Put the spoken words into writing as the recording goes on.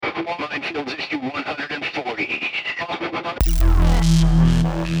Mindfields issue 140.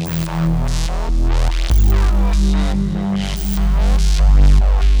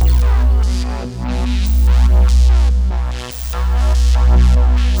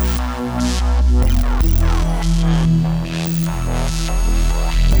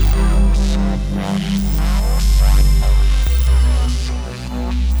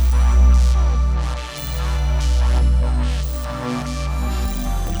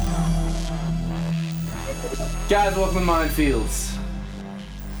 Guys, welcome to Mindfields.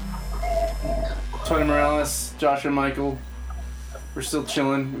 Tony Morales, Josh and Michael. We're still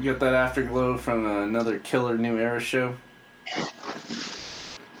chilling. We got that afterglow from another killer New Era show.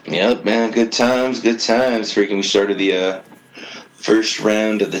 Yep, man. Good times, good times. Freaking, we started the first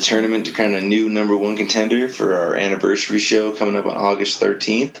round of the tournament to kind of new number one contender for our anniversary show coming up on August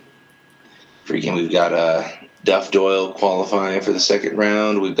 13th. Freaking, we've got Duff Doyle qualifying for the second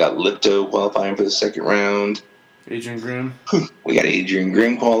round. We've got Lipto qualifying for the second round. Adrian Grimm. We got Adrian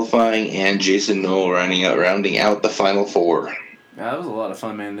Grimm qualifying and Jason Noel rounding out the final four. Yeah, that was a lot of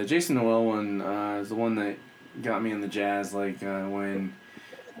fun, man. The Jason Noel one is the one that got me in the jazz, when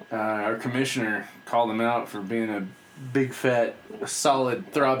our commissioner called him out for being a big, fat,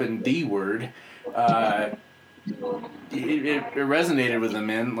 solid, throbbing D word. It resonated with him,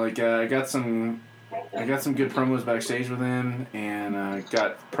 man. I got some good promos backstage with him, and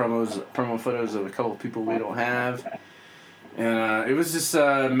got promo photos of a couple of people we don't have. And it was just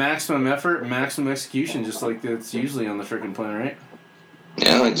maximum effort, maximum execution, just like it's usually on the freaking plane, right?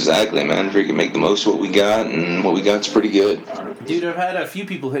 Yeah, exactly, man. Freaking make the most of what we got, and what we got's pretty good. Dude, I've had a few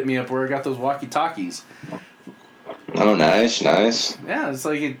people hit me up where I got those walkie-talkies. Oh, nice. Yeah, it's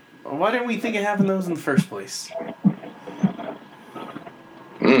like, why didn't we think of having those in the first place?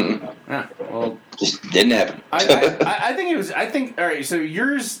 Yeah, well, just didn't happen. I think all right, so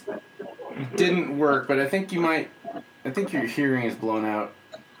yours didn't work, but I think your hearing is blown out.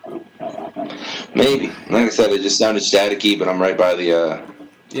 Maybe. Like I said, it just sounded staticky, but I'm right by the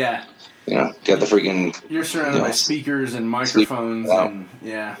yeah. Got the freaking. You're surrounded by speakers and microphones, and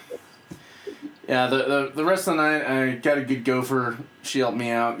yeah. Yeah, the rest of the night I got a good gopher. She helped me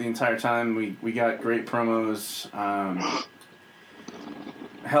out the entire time. We got great promos.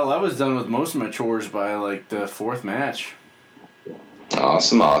 Hell, I was done with most of my chores by the fourth match.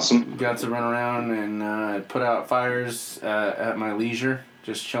 Awesome. Got to run around and put out fires at my leisure,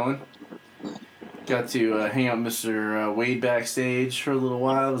 just chilling. Got to hang out with Mr. Wade backstage for a little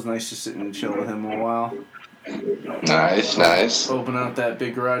while. It was nice just sitting and chilling with him a while. Nice. Open up that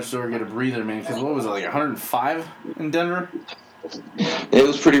big garage door, get a breather, man. Because what was it, 105 in Denver? It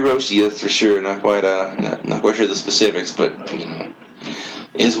was pretty roasty, that's for sure. Not quite sure the specifics, but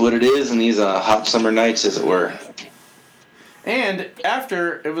is what it is in these hot summer nights, as it were. And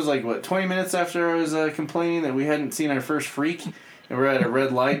after, it was 20 minutes after I was complaining that we hadn't seen our first freak, and we're at a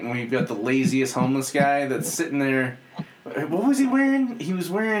red light, and we've got the laziest homeless guy that's sitting there. What was he wearing? He was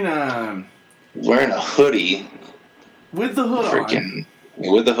wearing wearing a hoodie. With the hood on.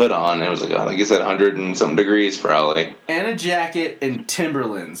 With the hood on. It was like I said, 100 and something degrees probably. And a jacket and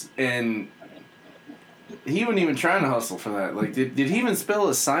Timberlands. And he wasn't even trying to hustle for that. Did he even spell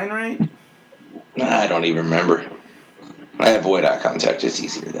his sign right? I don't even remember. I avoid eye contact. It's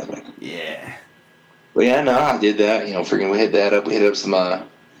easier that way. Yeah. But yeah, no, I did that. We hit that up. We hit up some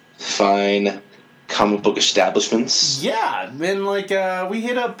fine comic book establishments. Yeah, and we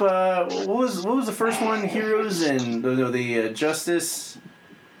hit up what was the first one? Heroes and the Justice.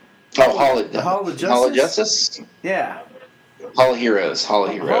 Oh, Hall of Justice. Yeah. Hall of Heroes. Hall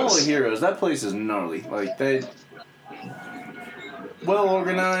of Heroes. That place is gnarly. They well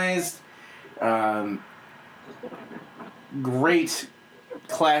organized. Great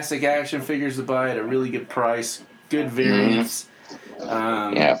classic action figures to buy at a really good price. Good variants.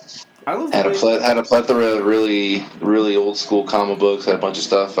 Yeah. I love had a plethora of really, really old school comic books. Had a bunch of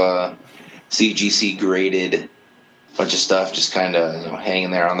stuff, CGC graded, bunch of stuff just kind of hanging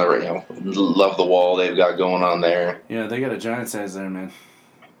there on the love the wall they've got going on there. Yeah, they got a giant size there, man.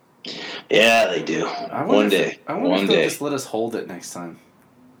 Yeah, they do. One day. I wonder if they'll just let us hold it next time.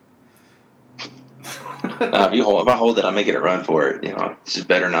 If I hold it, I'll make it a run for it. It's just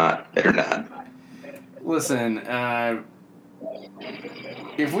better not. Listen,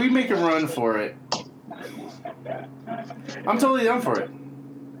 if we make a run for it, I'm totally down for it.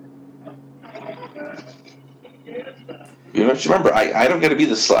 Remember, I don't got to be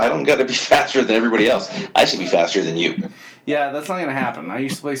I don't got to be faster than everybody else. I should be faster than you. Yeah, that's not gonna happen. I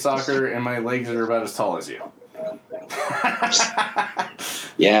used to play soccer, and my legs are about as tall as you.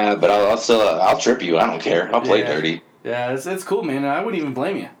 Yeah, but I'll trip you. I don't care. I'll play dirty. Yeah, it's cool, man. I wouldn't even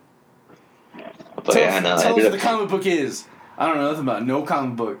blame you. But yeah, I know. Tell us what the comic book is. I don't know nothing about no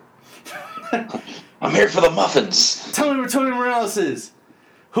comic book. I'm here for the muffins. Tell me where Tony Morales is.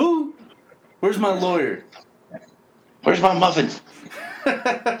 Who? Where's my lawyer? Where's my muffin?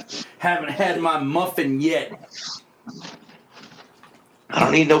 Haven't had my muffin yet. I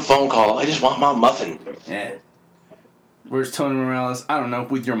don't need no phone call. I just want my muffin. Yeah. Where's Tony Morales? I don't know.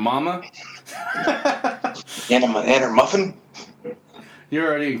 With your mama? And her muffin? You're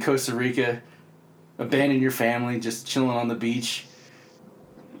already in Costa Rica. Abandon your family, just chilling on the beach.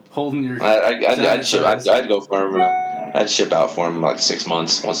 Holding your... I'd go for him. I'd ship out for him like 6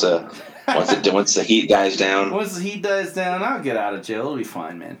 months once the heat dies down. Once the heat dies down, I'll get out of jail. It'll be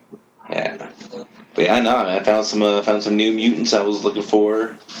fine, man. Yeah, but yeah, I know. I found some New Mutants I was looking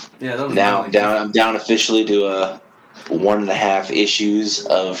for. Yeah, that was now really I'm down officially to 1.5 issues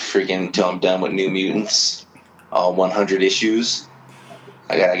of freaking till I'm done with New Mutants. All 100 issues.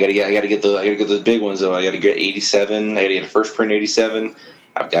 I gotta get those big ones though. I gotta get 87. I gotta get a first print 87.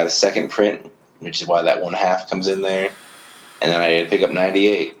 I've got a second print, which is why that 1.5 comes in there, and then I gotta pick up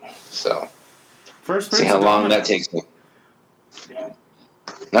 98. So first see how long that takes me.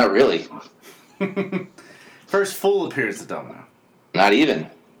 Not really. First full appearance of Domino. Not even.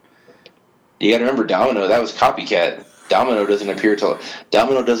 You gotta remember Domino. That was copycat. Domino doesn't appear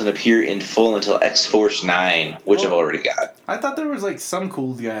in full until X-Force 9, which I've already got. I thought there was like some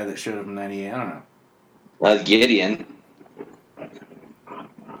cool guy that showed up in 98. I don't know. Gideon.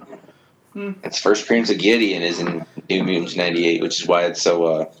 Its first appearance of Gideon is in New Mutants 98, which is why it's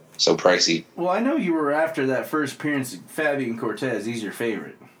so pricey. Well, I know you were after that first appearance of Fabian Cortez. He's your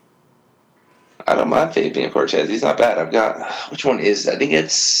favorite. I don't mind Fabian Cortez. He's not bad. I've got... Which one is... I think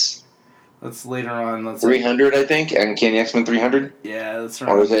it's... That's later on. 300, I think? Uncanny X-Men 300? Yeah, that's right.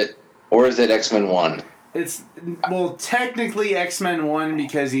 Or is it X-Men 1? It's... Well, technically X-Men 1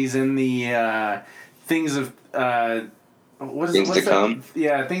 because he's in the Things of... Things to Come?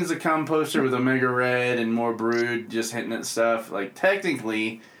 Yeah, Things to Come poster with Omega Red and more Brood just hinting at stuff. Like,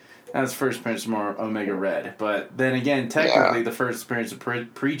 technically... That's first appearance more Omega Red. But then again, technically the first appearance of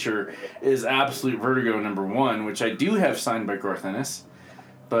Preacher is Absolute Vertigo #1, which I do have signed by Garth Ennis.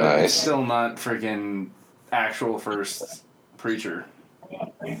 But it's still not freaking actual first Preacher.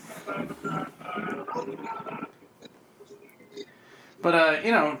 But, it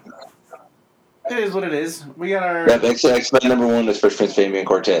is what it is. We got our... Yeah, X-Men #1 is First Prince Fabian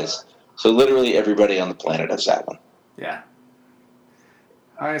Cortez. So literally everybody on the planet has that one. Yeah.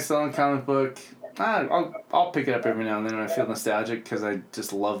 Highest selling comic book. I'll pick it up every now and then when I feel nostalgic because I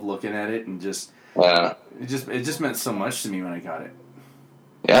just love looking at it and just it just meant so much to me when I got it.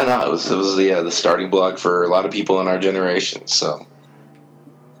 Yeah, no, it was the starting block for a lot of people in our generation. So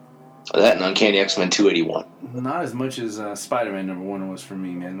that and Uncanny X-Men 281. Not as much as Spider-Man #1 was for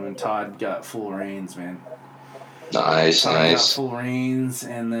me, man. When Todd got full reins, man. Nice. Got full reins,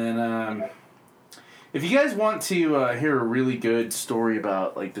 and then. If you guys want to hear a really good story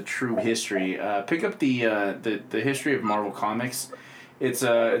about like the true history, pick up the history of Marvel Comics. It's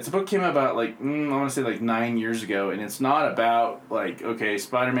a book came out about like I want to say like 9 years ago, and it's not about like okay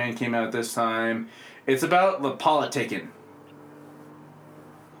Spider-Man came out this time. It's about the politicking.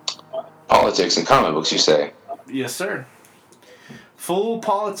 Politics and comic books, you say? Yes, sir. Full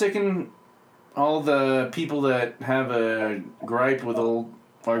politicking. All the people that have a gripe with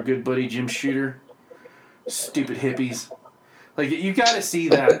our good buddy Jim Shooter. Stupid hippies. Like, you gotta see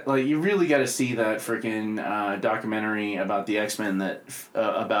that. Like, you really gotta see that freaking documentary about the X-Men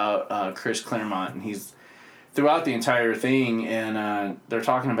about Chris Claremont. And he's throughout the entire thing, and they're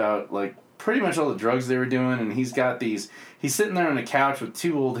talking about, like, pretty much all the drugs they were doing. And he's sitting there on a couch with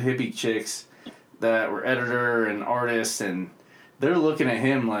two old hippie chicks that were editor and artists, and they're looking at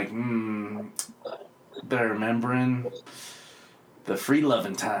him like, they're remembering the free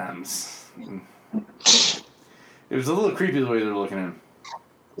loving times. It was a little creepy the way they were looking at him.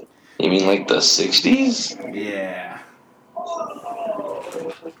 You mean like the 60s? Yeah. I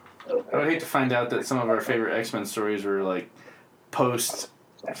would hate to find out that some of our favorite X-Men stories were like post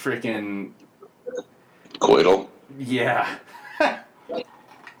freaking coital. Yeah.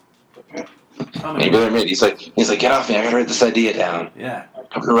 He's like, get off me! I gotta write this idea down. Yeah.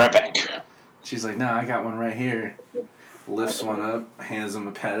 I'll be right back. She's like, no, I got one right here. Lifts one up, hands him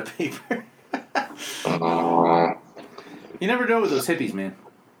a pad of paper. You never know with those hippies, man.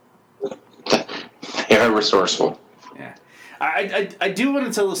 They are resourceful. Yeah. I do want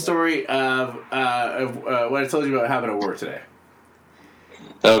to tell the story of what I told you about having at work today.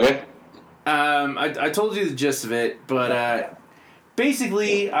 Okay. I told you the gist of it, but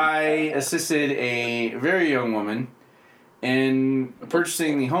basically I assisted a very young woman in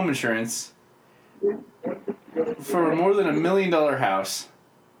purchasing the home insurance for more than $1 million house.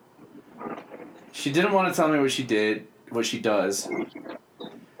 She didn't want to tell me what she does.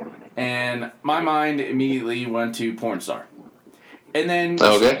 And my mind immediately went to porn star. And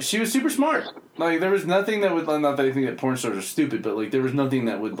then she was super smart. Like, there was nothing that would, not that I think that porn stars are stupid, but, like, there was nothing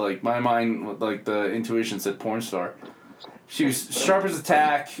that would, like, my mind, like, the intuition said porn star. She was sharp as a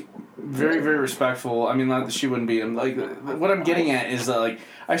tack, very, very respectful. I mean, not that she wouldn't be. Like, what I'm getting at is that, like,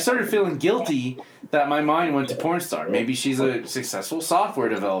 I started feeling guilty that my mind went to porn star. Maybe she's a successful software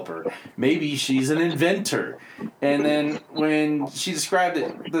developer. Maybe she's an inventor. And then when she described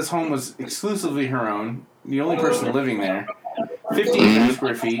that this home was exclusively her own, the only person living there, 1,500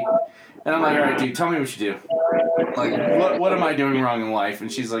 square feet, and I'm like, all right, dude, tell me what you do. Like, what am I doing wrong in life?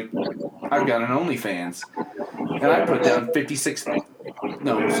 And she's like, I've got an OnlyFans. And I put down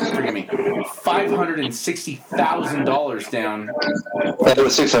 $560,000 down. It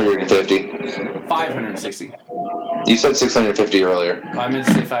was 650. 560. You said 650 earlier. I meant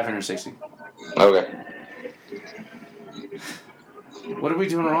to say 560. Okay. What are we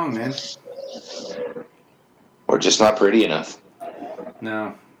doing wrong, man? We're just not pretty enough.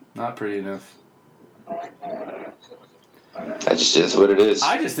 No, not pretty enough. That just is what it is.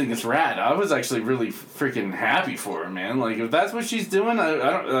 I just think it's rad. I was actually really freaking happy for her, man. Like, if that's what she's doing, I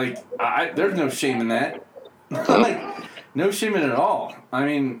don't, like, there's no shame in that. Like, no shame in it at all. I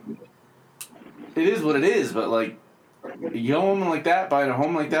mean, it is what it is, but, like, a young woman like that, buying a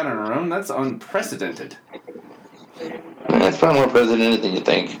home like that on her own, that's unprecedented. It's probably more unprecedented than you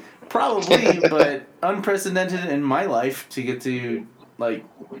think. Probably, but unprecedented in my life to get to, like,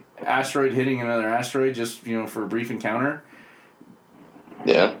 asteroid hitting another asteroid just, you know, for a brief encounter.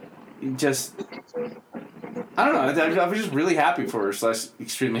 Yeah. Just, I don't know. I was just really happy for her, /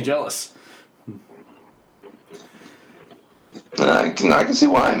 extremely jealous. I can see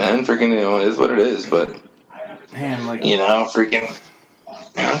why, man. Freaking, you know, it is what it is, but man, like, you know, freaking,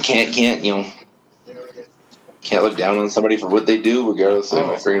 can't you know, can't look down on somebody for what they do, regardless of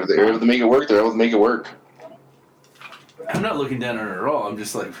freaking if they're able to make it work. They're able to make it work. I'm not looking down on her at all. I'm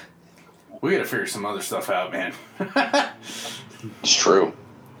just like, we gotta figure some other stuff out, man. It's true.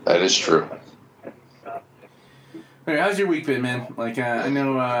 That is true. Hey, how's your week been, man? Like, I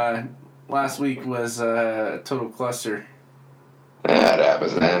know last week was a total cluster. Yeah, it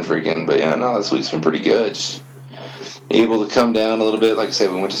happens, man. Freaking, but yeah, no, this week's been pretty good. Just able to come down a little bit. Like I said,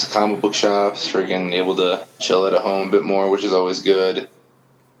 we went to some comic book shops. Freaking able to chill at home a bit more, which is always good.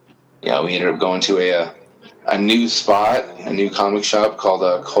 Yeah, we ended up going to a new spot, a new comic shop called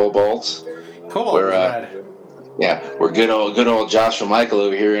Cobalt. Cobalt, where rad. Yeah, where good old Joshua Michael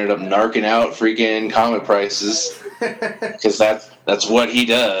over here ended up narking out freaking comic prices, because that's what he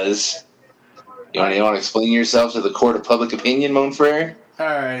does. You want to explain yourself to the court of public opinion, Monfrere? All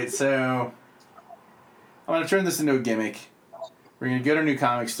right, so I'm gonna turn this into a gimmick. We're gonna go to new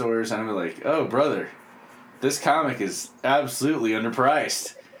comic stores, and I'm gonna be like, "Oh, brother, this comic is absolutely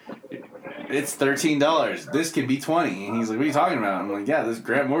underpriced. It's $13. This could be $20." And he's like, "What are you talking about?" I'm like, "Yeah, this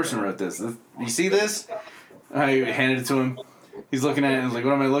Grant Morrison wrote this. You see this?" I handed it to him. He's looking at it and he's like,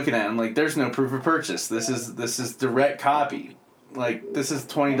 "What am I looking at?" I'm like, "There's no proof of purchase. This is direct copy. Like, this is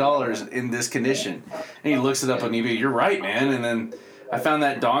 $20 in this condition." And he looks it up on eBay. You're right, man. And then I found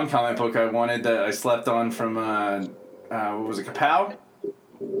that Dawn comic book I wanted that I slept on from what was it, Kapow?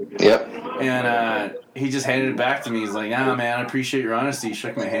 Yep. And he just handed it back to me. He's like, "Nah, man, I appreciate your honesty." He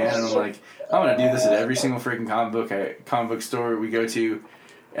shook my hand, and I'm like, "I'm gonna do this at every single freaking comic book store we go to,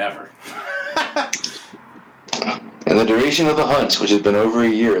 ever." In the duration of the hunt, which has been over a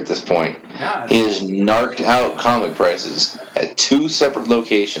year at this point, he has narked out comic prices at 2 separate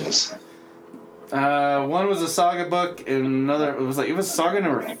locations. One was a Saga book, and another it was Saga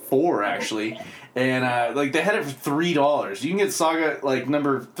number 4 actually, and like they had it for $3. You can get Saga like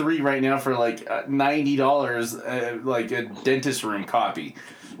number 3 right now for like $90, like a dentist room copy.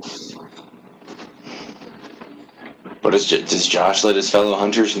 But does Josh let his fellow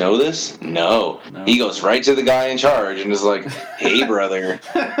hunters know this? No. He goes right to the guy in charge and is like, "Hey, brother,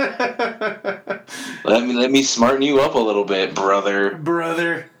 let me smarten you up a little bit, brother.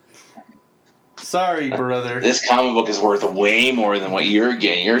 Brother. Sorry, brother. This comic book is worth way more than what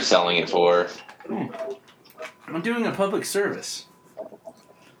you're selling it for." I'm doing a public service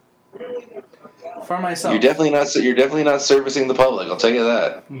for myself. You're definitely not servicing the public. I'll tell you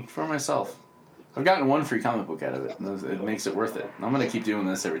that. For myself. I've gotten one free comic book out of it. It makes it worth it. I'm going to keep doing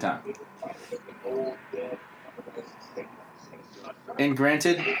this every time. And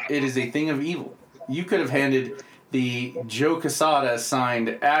granted, it is a thing of evil. You could have handed the Joe Quesada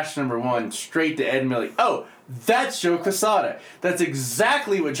signed Ash number 1 straight to Ed Millie. Oh, that's Joe Quesada. That's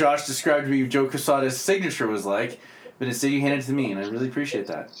exactly what Josh described to me Joe Quesada's signature was like, but instead you handed it to me, and I really appreciate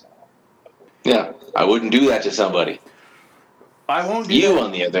that. Yeah, I wouldn't do that to somebody. I won't do You, that.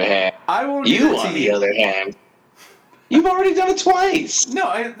 on the other hand. I won't do You, that to on the you. other hand. You've already done it twice. No,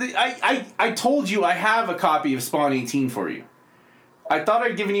 I told you I have a copy of Spawn 18 for you. I thought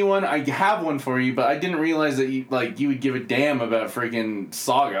I'd given you one. I have one for you, but I didn't realize that you would give a damn about freaking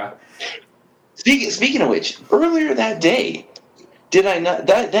Saga. Speaking of which, earlier that day, did I not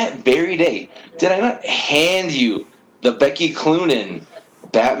that very day, did I not hand you the Becky Cloonan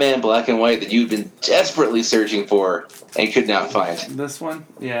Batman Black and White that you've been desperately searching for and could not find? This one?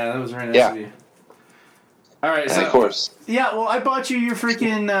 Yeah, that was very nice of you. All right, and so of course. Yeah, well, I bought you your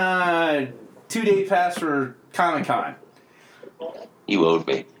freaking 2-day pass for Comic-Con. You owed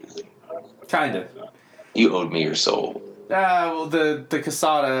me. Kinda. You owed me your soul. Well, the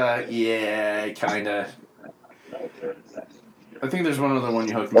Quesada, yeah, kinda. I think there's one other one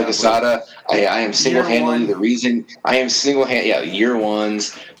you hooked me up with. Quesada, I am single-handedly Year the reason. I am year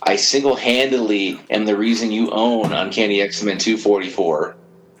ones. I single-handedly am the reason you own Uncanny X-Men 244.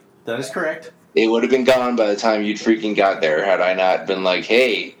 That is correct. It would have been gone by the time you'd freaking got there had I not been like,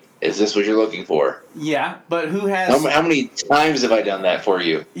 hey, is this what you're looking for? Yeah, but who has... How many times have I done that for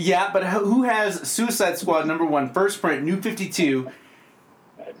you? Yeah, but who has Suicide Squad number 1, first print, New 52,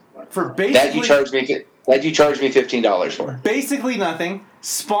 for basically... That you charged me $15 for. Basically nothing.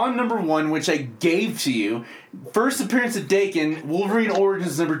 Spawn number 1, which I gave to you. First appearance of Dakin, Wolverine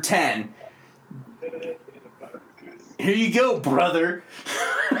Origins number 10. Here you go, brother.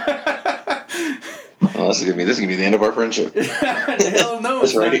 Well, this is gonna be the end of our friendship. Hell no,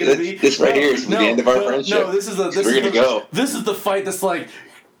 it's not gonna be. This right here is the end of our friendship. No, this is go. This is the fight that's like,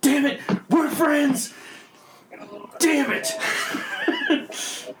 damn it, we're friends. Damn it.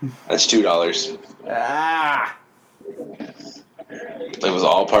 That's $2. Ah. It was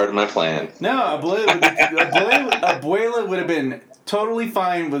all part of my plan. No, Abuela would have been totally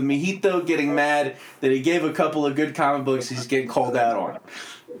fine with Mijito getting mad that he gave a couple of good comic books he's getting called out on.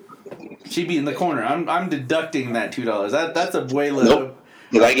 She'd be in the corner. I'm deducting that $2. That's Abuela. Nope.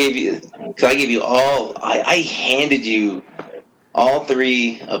 Because I gave you all. I handed you all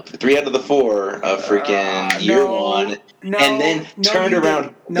three out of the 4 of freaking year one, and then turned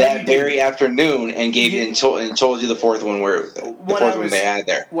around that very afternoon and gave you and told you the fourth one they had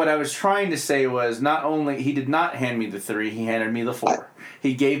there. What I was trying to say was not only he did not hand me the 3, he handed me the 4.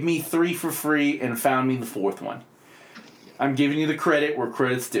 He gave me 3 for free and found me the 4th one. I'm giving you the credit where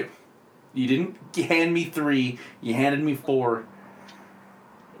credit's due. You didn't hand me 3, you handed me 4.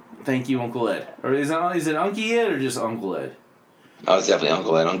 Thank you, Uncle Ed. Or is it Unky Ed or just Uncle Ed? Oh, it's definitely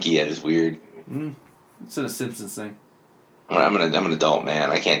Uncle Ed. Unky Ed is weird. It's a Simpsons thing. I'm an adult man.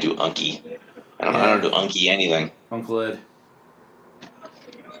 I can't do Unky. I don't do Unky anything. Uncle Ed.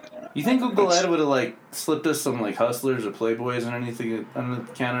 You think Uncle Ed would have slipped us some Hustlers or Playboys or anything under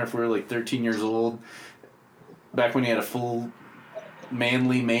the counter if we were 13 years old? Back when he had a full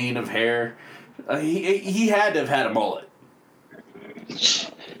manly mane of hair. He had to have had a mullet.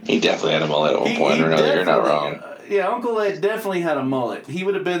 He definitely had a mullet at one point or another. You're not wrong. Yeah, Uncle Ed definitely had a mullet. He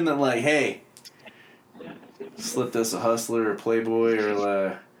would have been hey, slipped us a Hustler or Playboy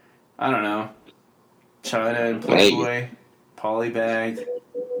or I don't know, China and Playboy, polybagged.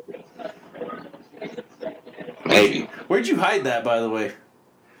 Maybe. Where'd you hide that, by the way?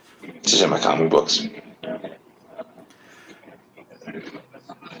 Just in my comic books.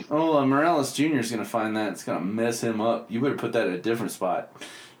 Oh, Morales Jr. is going to find that. It's going to mess him up. You better put that in a different spot.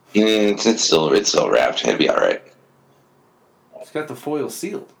 Yeah, it's still wrapped. It'll be all right. It's got the foil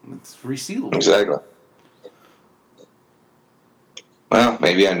sealed. It's resealable. Exactly. Well,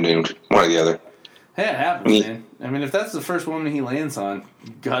 maybe I'm doomed. One or the other. Hey, it happens, man. I mean, if that's the first woman he lands on,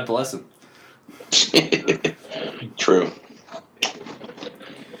 God bless him. True.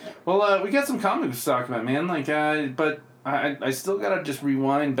 Well, we got some comics to talk about, man. But I still gotta just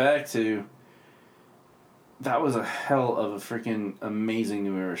rewind back to. That was a hell of a freaking amazing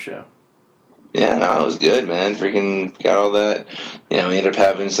New Era show. Yeah, no, it was good, man. Freaking got all that. We ended up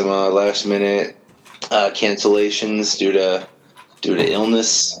having some last minute cancellations due to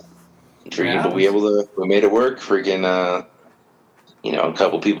illness. But we made it work. Freaking, a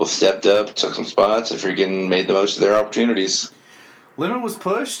couple people stepped up, took some spots, and freaking made the most of their opportunities. Limit was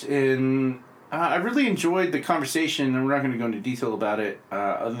pushed, and I really enjoyed the conversation, and we're not going to go into detail about it,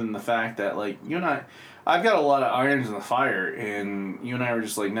 other than the fact that, you and I've got a lot of irons in the fire, and you and I were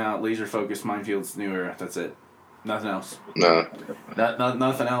just nah, laser focused, Mindfields, New Era, that's it. Nothing else. No.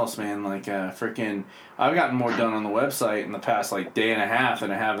 Nothing else, man. Like, freaking, I've gotten more done on the website in the past, like, day and a half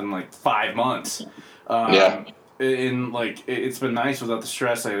than I have in, like, 5 months. Yeah. It's been nice without the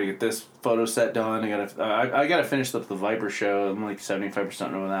stress. I gotta get this photo set done. I gotta finish up the Viper show. I'm, like,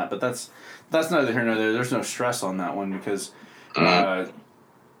 75% over that. But that's neither here nor there. There's no stress on that one because, that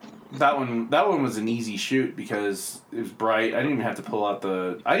one was an easy shoot because it was bright. I didn't even have to pull out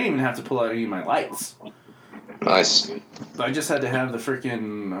any of my lights. Nice. I just had to have the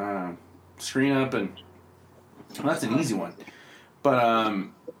freaking screen up, and that's an easy one. But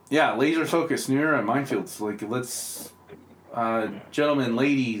yeah, laser focus, new era, Mindfields. Like, let's, gentlemen,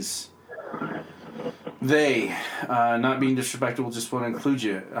 ladies, they, not being disrespectful, just want to include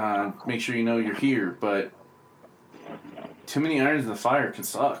you. Make sure you know you're here, but too many irons in the fire can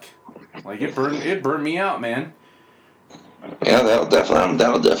suck. Like, it burned me out, man. Yeah, that'll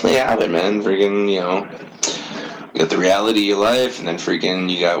definitely happen, man. Freaking, you know, you got the reality of your life, and then freaking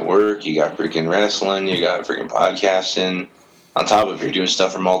you got work, you got freaking wrestling, you got freaking podcasting. On top of it, you're doing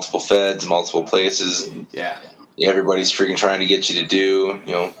stuff for multiple feds, multiple places. Yeah. Everybody's freaking trying to get you to do,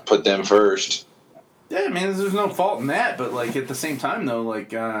 you know, put them first. Yeah, man, there's no fault in that, but, like, at the same time, though,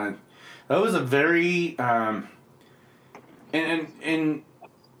 like, that was a very, and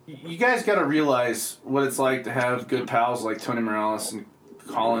you guys got to realize what it's like to have good pals like Tony Morales and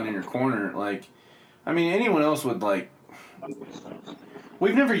Colin in your corner. Like, I mean, anyone else would, like,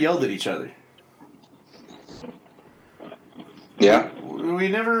 we've never yelled at each other. Yeah.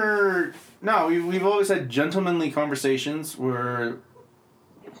 We've always had gentlemanly conversations where,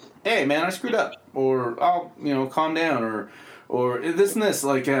 hey, man, I screwed up, or I'll, calm down, or this and this,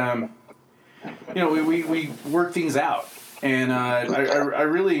 like, we work things out, and I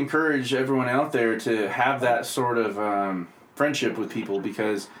really encourage everyone out there to have that sort of friendship with people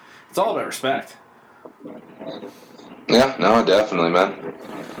because it's all about respect. Yeah, no, definitely, man.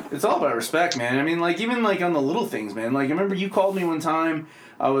 It's all about respect, man. I mean, like, even, like, on the little things, man. Like, I remember you called me one time.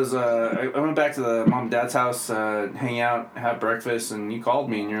 I went back to the mom and dad's house, hang out, have breakfast, and you called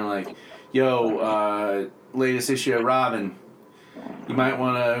me, and you're like, yo, latest issue of Robin. You might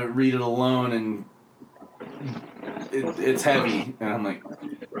want to read it alone, and it's heavy. And I'm like,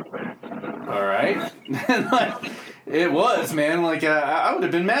 all right. And, like, it was, man. Like, I would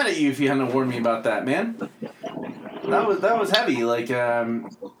have been mad at you if you hadn't warned me about that, man. That was heavy. Like,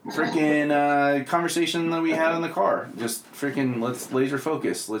 freaking conversation that we had in the car. Just freaking, let's laser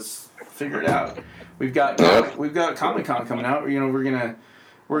focus. Let's figure it out. We've got Comic-Con coming out.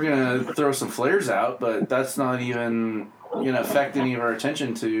 We're gonna throw some flares out, but that's not even gonna affect any of our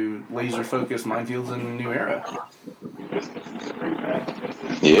attention to laser focus Mindfields in the new era.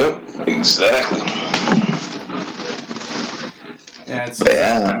 Yep, exactly. Yeah,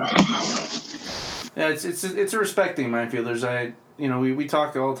 it's a respect thing, Mindfielders. We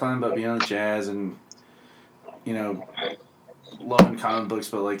talk all the time about Beyond the Jazz and, loving comic books,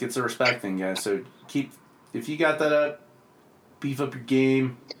 but, like, it's a respect thing, guys. So if you got that up, beef up your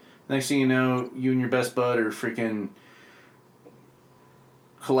game. Next thing you know, you and your best bud are freaking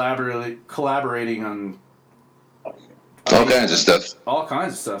collaborating on all kinds of stuff. All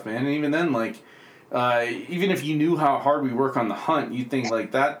kinds of stuff, man. And even then, like, even if you knew how hard we work on the hunt, you'd think,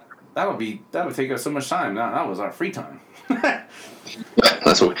 like, that would take us so much time. No, that was our free time.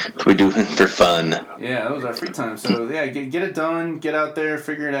 That's what we do for fun. Yeah, that was our free time. So, yeah, get it done. Get out there.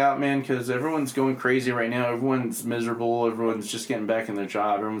 Figure it out, man, because everyone's going crazy right now. Everyone's miserable. Everyone's just getting back in their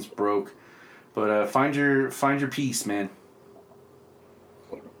job. Everyone's broke. But find your peace, man.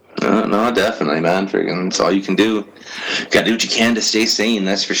 No, definitely, man. Freaking, that's all you can do. Gotta do what you can to stay sane,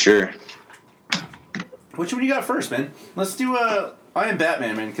 that's for sure. Which one you got first, man? Let's do I Am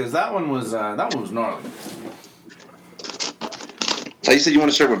Batman, man, because that one was gnarly. So you said you want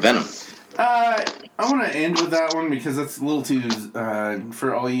to start with Venom. I want to end with that one because that's a little too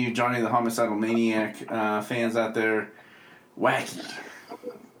for all you Johnny the Homicidal Maniac fans out there, wacky.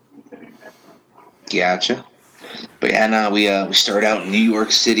 Gotcha. But yeah, no, we start out in New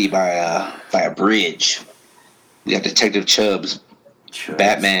York City by a bridge. We got Detective Chubbs,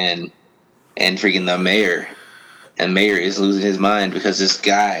 Batman, and freaking the mayor. And Mayor is losing his mind because this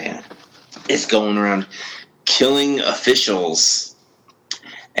guy is going around killing officials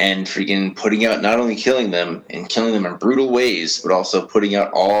and freaking putting out, not only killing them and killing them in brutal ways, but also putting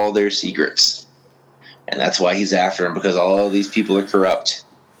out all their secrets. And that's why he's after him, because all these people are corrupt.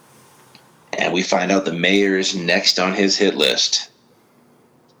 And we find out the mayor is next on his hit list.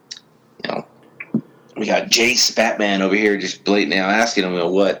 We got Jace Batman over here just blatantly asking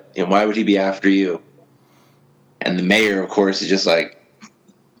him, what? Why would he be after you? And the mayor, of course, is just like,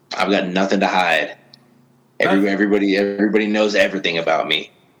 I've got nothing to hide. Everybody knows everything about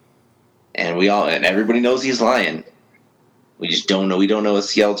me, and everybody knows he's lying. We just don't know. We don't know if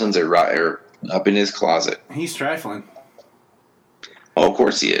skeletons are up in his closet. He's trifling. Oh, of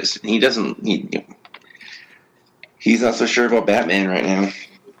course he is. He doesn't. He's not so sure about Batman right now.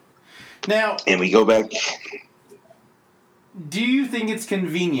 Now, and we go back. Do you think it's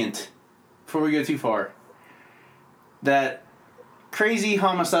convenient, before we go too far, that crazy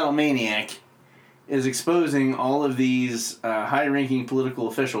homicidal maniac is exposing all of these high-ranking political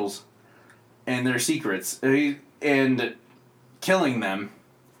officials and their secrets and killing them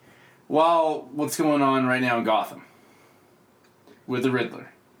while what's going on right now in Gotham with the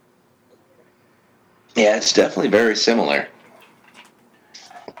Riddler? Yeah, it's definitely very similar.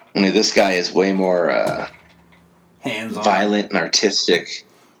 I mean, this guy is way more hands-on, violent and artistic.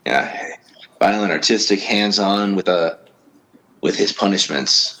 Yeah, violent, artistic, hands-on with his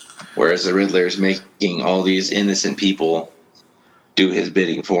punishments, whereas the Riddler is making all these innocent people do his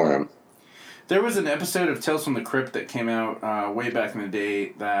bidding for him. There was an episode of Tales from the Crypt that came out way back in the day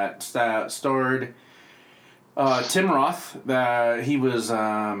that starred Tim Roth. He was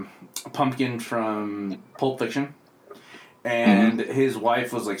Pumpkin from Pulp Fiction. And his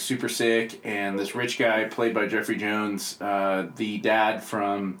wife was like super sick, and this rich guy played by Jeffrey Jones, the dad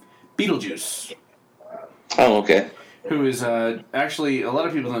from Beetlejuice. Oh, okay. Who is actually, a lot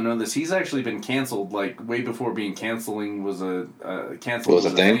of people don't know this, he's actually been canceled, like way before canceling was a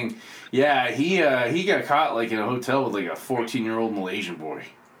thing. Yeah, he got caught like in a hotel with like a 14-year-old Malaysian boy.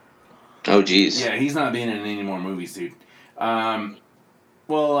 Oh, geez. Yeah, he's not being in any more movies, dude.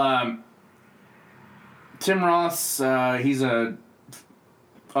 Tim Roth's, he's a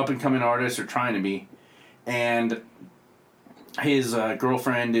up-and-coming artist, or trying to be, and his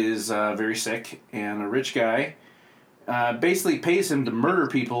girlfriend is very sick, and a rich guy basically pays him to murder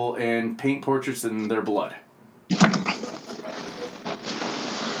people and paint portraits in their blood.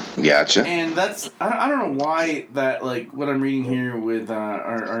 Gotcha. And that's, I don't know why that, like, what I'm reading here with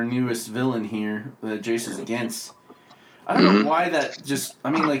our newest villain here that Jason's against, I don't know why that just,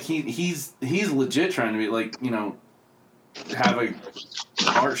 I mean, like, he's legit trying to be, like, you know, have a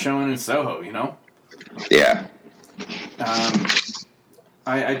art showing in Soho, you know? Yeah.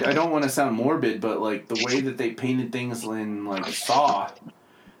 I don't want to sound morbid, but, like, the way that they painted things in, like, Saw,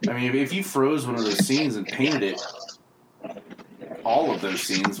 I mean, if you froze one of those scenes and painted it, all of those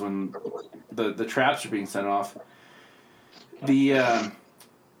scenes when the traps are being sent off,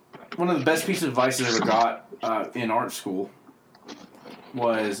 one of the best pieces of advice I ever got in art school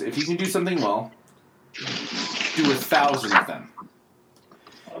was, if you can do something well, do 1,000 of them.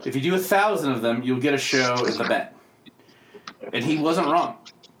 If you do 1,000 of them, you'll get a show in the Met. And he wasn't wrong.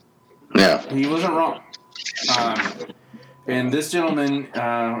 Yeah. He wasn't wrong. And this gentleman,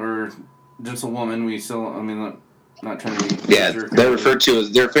 or gentlewoman, we still, I mean, not trying to be... Yeah, they're referred to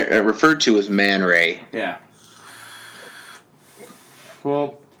as Man Ray. Yeah.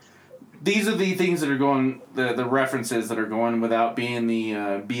 Well, these are the things that are going, the references that are going without being the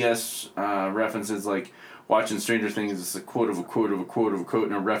BS references, like watching Stranger Things is a quote of a quote of a quote of a quote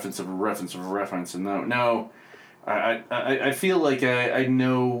and a reference of a reference of a reference. And no, I feel like I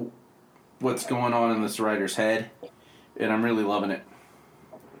know what's going on in this writer's head, and I'm really loving it.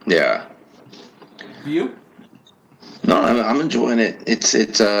 Yeah. You? No, I'm enjoying it. It's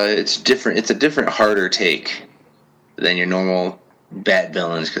different. It's a different, harder take than your normal Bat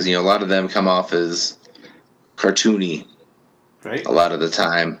villains, because a lot of them come off as cartoony, right? A lot of the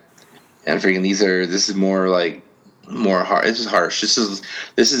time, and freaking this is more hard. This is harsh. This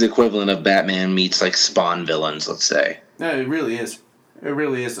is equivalent of Batman meets like Spawn villains, let's say. No, it really is. It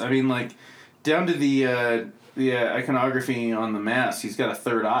really is. I mean, like, down to the iconography on the mask, he's got a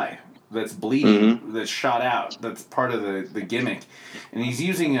third eye that's bleeding, that's shot out. That's part of the gimmick, and he's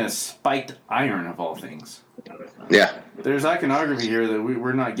using a spiked iron of all things. Yeah. There's iconography here that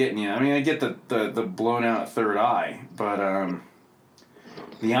we're not getting yet. I mean, I get the blown out third eye, but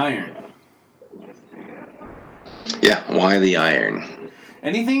the iron. Yeah, why the iron?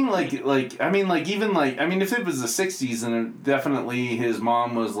 Anything like I mean, like, even like, I mean, if it was the 60s, then definitely his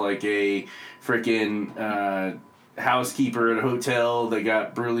mom was like a freaking housekeeper at a hotel that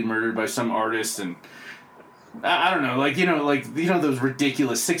got brutally murdered by some artist, and I don't know, like those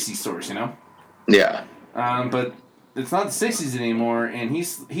ridiculous 60s stories, Yeah. But it's not the 60s anymore, and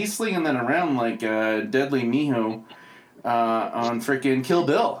he's slinging that around like Deadly Miho on freaking Kill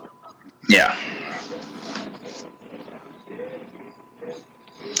Bill. Yeah.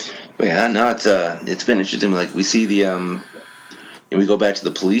 But yeah, no, it's been interesting. Like, we see we go back to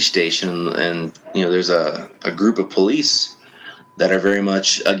the police station, and there's a group of police that are very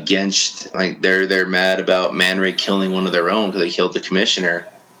much against, like they're mad about Man Ray killing one of their own because they killed the commissioner,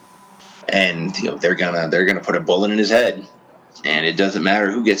 and they're gonna put a bullet in his head, and it doesn't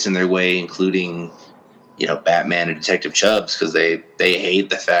matter who gets in their way, including Batman and Detective Chubbs, because they hate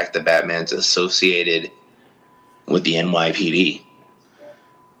the fact that Batman's associated with the NYPD.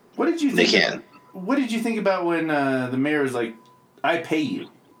 What did you They think? can. What did you think about when the mayor was like, "I pay you"?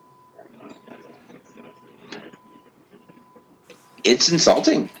 It's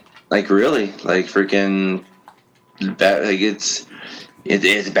insulting, like really, like freaking. It's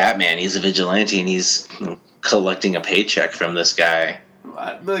Batman. He's a vigilante, and he's collecting a paycheck from this guy.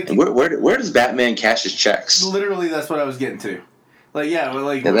 Like, and where does Batman cash his checks? Literally, that's what I was getting to. Like, yeah,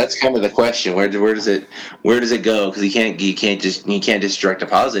 like that's kind of the question. Where does it go? Because he can't just direct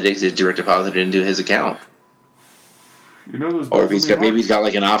deposit it. Because it's direct deposit into his account. Or if maybe he's got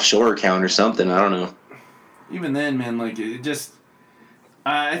like an offshore account or something. I don't know. Even then, man, like it just.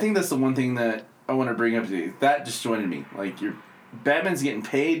 I think that's the one thing that I want to bring up to you. That disjointed me. Like, Batman's getting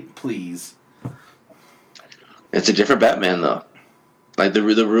paid, please. It's a different Batman, though. Like, the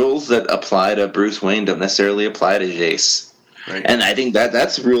rules that apply to Bruce Wayne don't necessarily apply to Jace. Right. And I think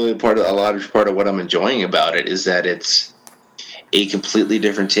that's really part of what I'm enjoying about it, is that it's a completely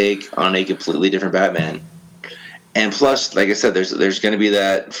different take on a completely different Batman. And plus, like I said, there's going to be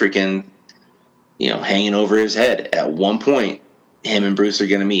that freaking, hanging over his head. At one point, him and Bruce are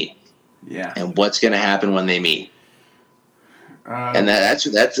going to meet. Yeah. And what's going to happen when they meet? And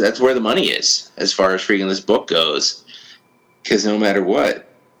that's where the money is, as far as freaking this book goes. Because no matter what,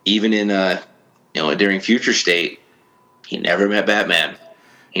 even in during Future State, he never met Batman.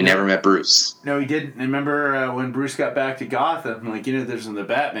 He never met Bruce. No, he didn't. Remember when Bruce got back to Gotham? Like, there's the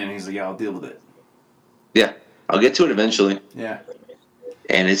Batman. He's like, yeah, I'll deal with it. Yeah, I'll get to it eventually. Yeah.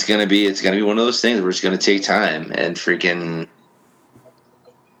 And it's gonna be one of those things where it's gonna take time, and freaking,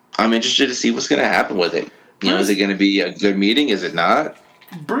 I'm interested to see what's gonna happen with it. Is it gonna be a good meeting? Is it not?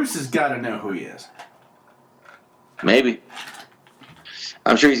 Bruce has got to know who he is. Maybe.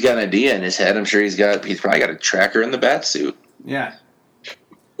 I'm sure he's got an idea in his head. I'm sure he's probably got a tracker in the bat suit. Yeah.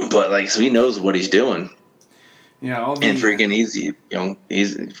 But so he knows what he's doing. Yeah, and freaking he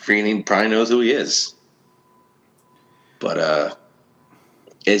probably knows who he is. But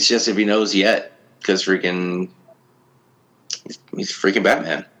it's just if he knows yet, because freaking he's freaking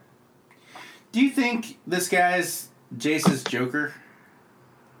Batman. Do you think this guy's Jace's Joker?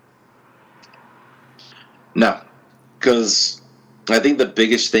 No, because I think the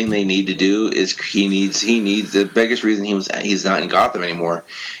biggest thing they need to do is he needs the biggest reason he's not in Gotham anymore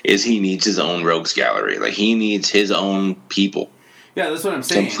is he needs his own rogues gallery. Like, he needs his own people. Yeah, that's what I'm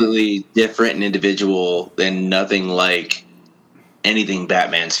saying. Completely different and individual, and nothing like anything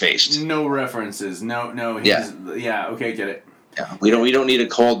Batman's faced. No references. No. Yeah. Okay, get it. Yeah, we don't need a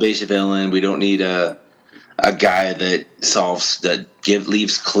cold-based villain. We don't need a guy that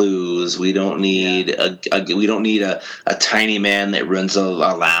leaves clues. We don't need a tiny man that runs a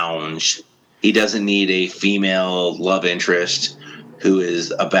lounge. He doesn't need a female love interest who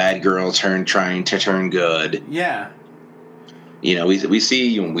is a bad girl trying to turn good. Yeah. We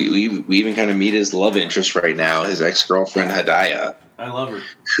see we even kind of meet his love interest right now, his ex-girlfriend Hadaya. I love her.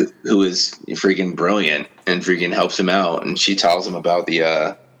 Who is freaking brilliant and freaking helps him out, and she tells him about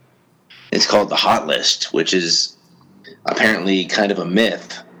it's called the Hot List, which is apparently kind of a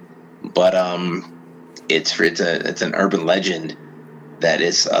myth, but it's an urban legend that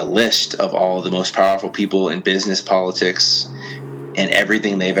is a list of all the most powerful people in business, politics, and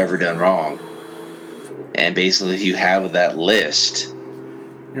everything they've ever done wrong. And basically, if you have that list,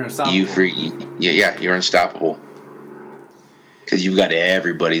 you're unstoppable. You're unstoppable. Because you've got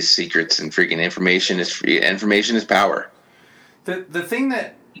everybody's secrets, and freaking information is power. The thing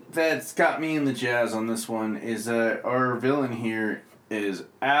that's got me in the jazz on this one is our villain here is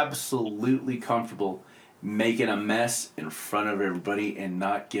absolutely comfortable making a mess in front of everybody and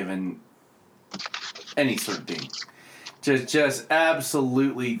not giving any sort of ding. Just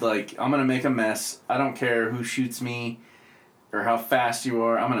absolutely, like, I'm going to make a mess. I don't care who shoots me or how fast you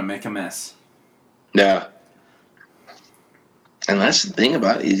are. I'm going to make a mess. Yeah. And that's the thing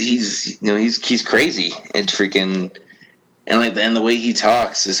about it. He's crazy and freaking, and the way he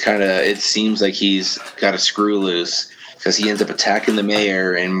talks is kind of, it seems like he's got a screw loose, because he ends up attacking the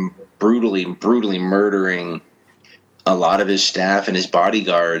mayor and brutally murdering a lot of his staff and his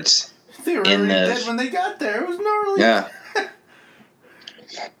bodyguards. They were already dead when they got there. It was gnarly. Yeah.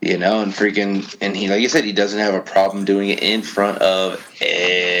 And he, like you said, he doesn't have a problem doing it in front of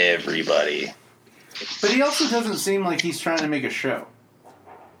everybody. But he also doesn't seem like he's trying to make a show.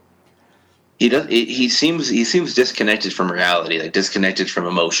 He seems disconnected from reality, like disconnected from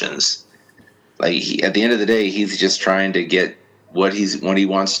emotions. Like at the end of the day, he's just trying to get what he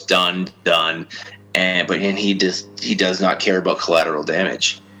wants done, and he does not care about collateral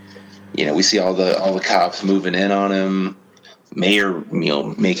damage. We see all the cops moving in on him, Mayor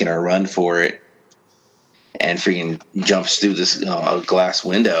making a run for it, and freaking jumps through this glass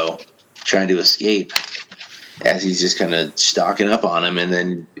window trying to escape as he's just kind of stalking up on him, and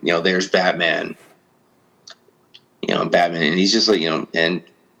then there's Batman. Batman, and he's just like and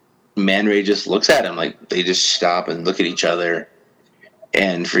Man Ray just looks at him, like they just stop and look at each other,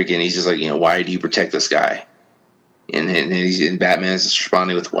 and freaking he's just like, why do you protect this guy? And Batman's just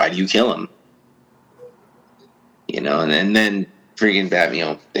responding with, why do you kill him? And then freaking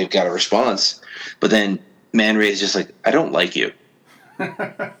Batman, they've got a response, but then Man Ray is just like, I don't like you.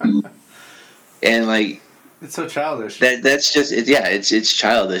 And like, it's so childish. That's just it's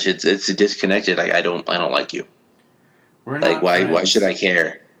childish. It's disconnected. Like, I don't like you. We're not like, why friends. should I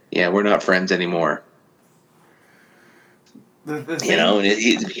care? Yeah, we're not friends anymore. The thing, and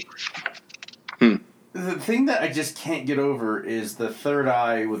the thing that I just can't get over is the third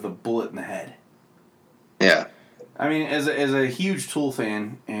eye with a bullet in the head. Yeah. I mean, as a huge Tool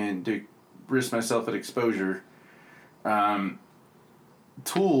fan, and to risk myself at exposure,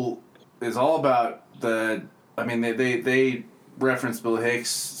 Tool is all about they reference Bill Hicks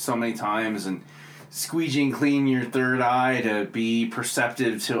so many times, and squeegeeing clean your third eye to be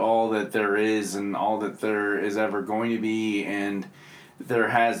perceptive to all that there is and all that there is ever going to be and there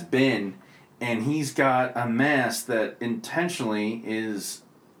has been. And he's got a mask that intentionally is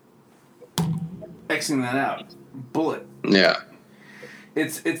Xing that out. Bullet. Yeah.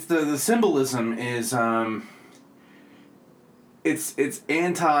 It's the symbolism is it's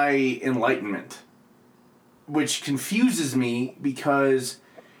anti-enlightenment, which confuses me because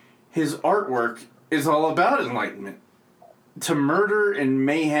his artwork is all about enlightenment, to murder and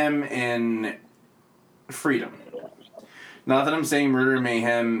mayhem and freedom. Not that I'm saying murder and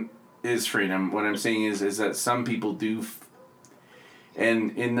mayhem is freedom. What I'm saying is that some people do,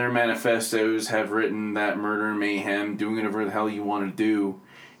 and in their manifestos have written that murder and mayhem, doing whatever the hell you want to do,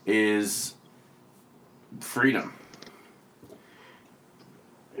 is freedom.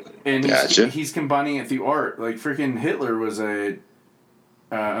 And he's combining it through art. Like freaking Hitler was an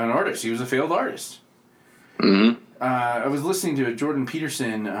artist. He was a failed artist. Mm-hmm. I was listening to a Jordan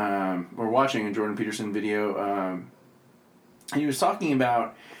Peterson, or watching a Jordan Peterson video, and he was talking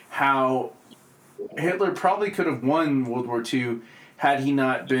about how Hitler probably could have won World War II had he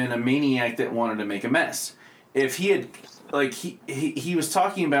not been a maniac that wanted to make a mess. If he had, like, he was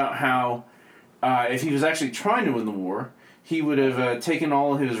talking about how if he was actually trying to win the war, he would have taken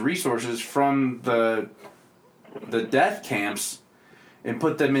all of his resources from the death camps and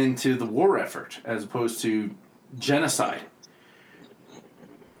put them into the war effort as opposed to genocide.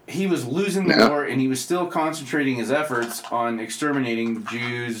 He was losing the war, and he was still concentrating his efforts on exterminating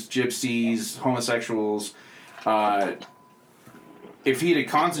Jews, gypsies, homosexuals. If he had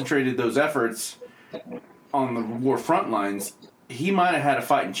concentrated those efforts on the war front lines, he might have had a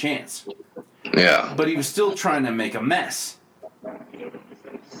fighting chance. Yeah. But he was still trying to make a mess.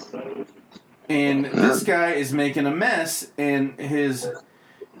 And this guy is making a mess, and his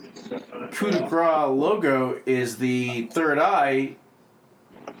coup de grace logo is the third eye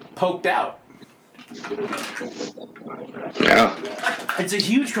poked out. Yeah. It's a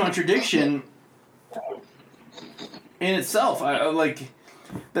huge contradiction in itself.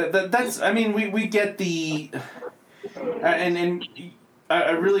 That's. I mean, we get the, and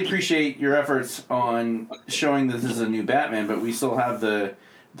I really appreciate your efforts on showing that this is a new Batman, but we still have the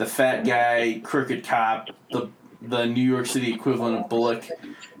fat guy, crooked cop, the New York City equivalent of Bullock,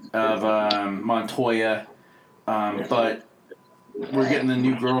 of Montoya, but we're getting the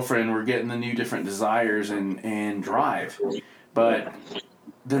new girlfriend, we're getting the new different desires and drive. But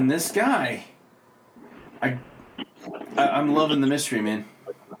then this guy, I'm loving the mystery, man.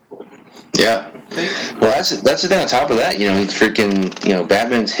 Yeah. Well, that's the thing on top of that, he's freaking,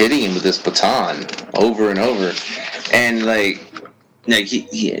 Batman's hitting him with this baton over and over. And, like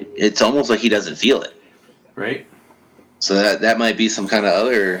he it's almost like he doesn't feel it. Right? So that might be some kind of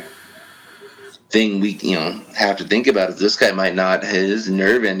other thing we, have to think about. Is this guy might not, his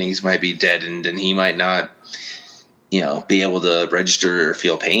nerve endings might be deadened, and he might not, be able to register or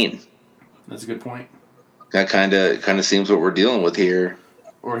feel pain. That's a good point. That kind of seems what we're dealing with here.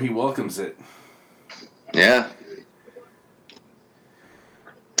 Or he welcomes it. Yeah.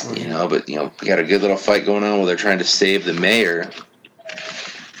 But we got a good little fight going on where they're trying to save the mayor,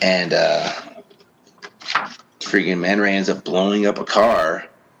 and freaking Man Ray ends up blowing up a car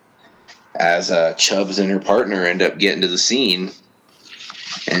as Chubbs and her partner end up getting to the scene,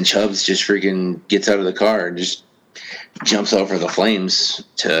 and Chubbs just freaking gets out of the car and just jumps over the flames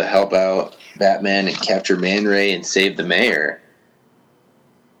to help out Batman and capture Man Ray and save the mayor.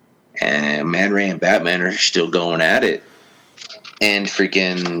 And Man Ray and Batman are still going at it, and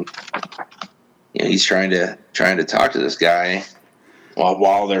freaking, he's trying to talk to this guy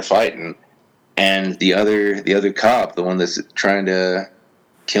while they're fighting, and the other cop, the one that's trying to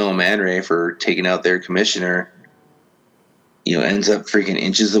kill Man Ray for taking out their commissioner, ends up freaking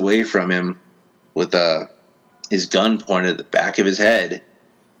inches away from him with his gun pointed at the back of his head.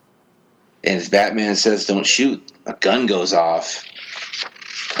 And as Batman says, "Don't shoot," a gun goes off.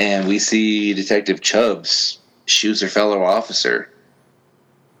 And we see Detective Chubbs shoots her fellow officer.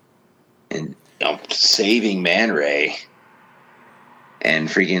 And saving Man Ray. And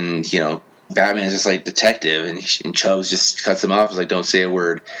freaking, Batman's just like, "Detective," and Chubbs just cuts him off. He's like, "Don't say a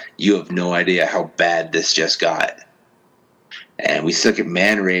word. You have no idea how bad this just got." And we look at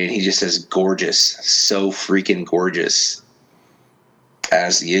Man Ray, and he just says, "Gorgeous." So freaking gorgeous.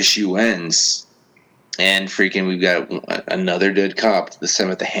 As the issue ends. And freaking, we've got another dead cop, this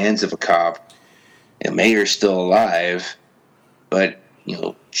time at the hands of a cop. And Mayor's still alive. But,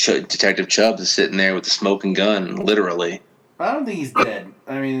 Detective Chubbs is sitting there with the smoking gun, literally. I don't think he's dead.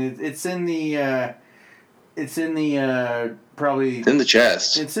 I mean, it's in the probably. It's in the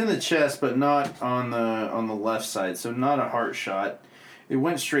chest. It's in the chest, but not on the left side. So not a heart shot. It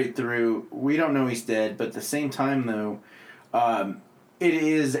went straight through. We don't know he's dead, but at the same time, though, it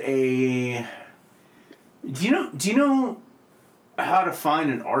is a. Do you know how to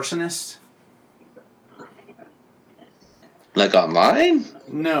find an arsonist? Like online?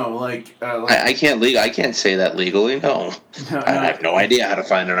 No, like I can't say that legally. No, I have no idea how to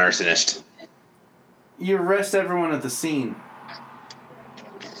find an arsonist. You arrest everyone at the scene.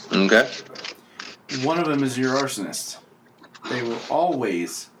 Okay. One of them is your arsonist. They will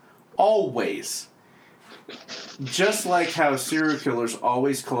always, just like how serial killers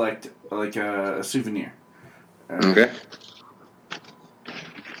always collect like a souvenir. Okay.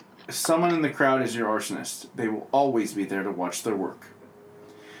 Someone in the crowd is your arsonist. They will always be there to watch their work.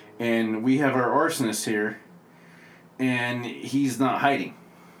 And we have our arsonist here, and he's not hiding.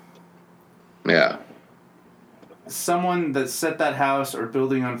 Yeah. Someone that set that house or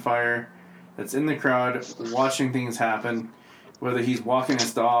building on fire, that's in the crowd watching things happen, whether he's walking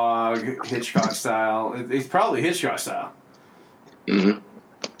his dog, Hitchcock style. It's probably Hitchcock style.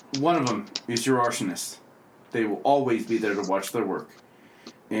 Mm-hmm. One of them is your arsonist. They will always be there to watch their work.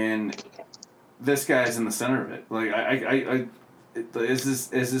 And this guy's in the center of it. Like, as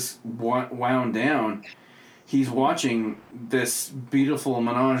this wound down, he's watching this beautiful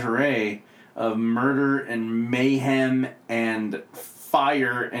menagerie of murder and mayhem and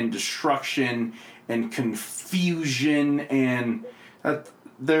fire and destruction and confusion, and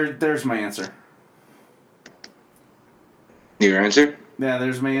there's my answer. Your answer? Yeah,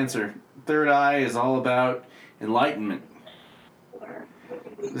 there's my answer. Third Eye is all about enlightenment.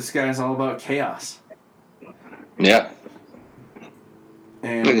 This guy's all about chaos. Yeah.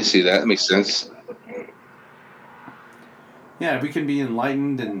 And I can see that. That makes sense. Yeah, we can be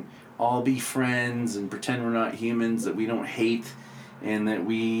enlightened and all be friends and pretend we're not humans, that we don't hate, and that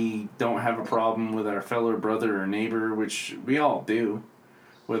we don't have a problem with our fellow brother or neighbor, which we all do,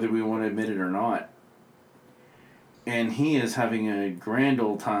 whether we want to admit it or not. And he is having a grand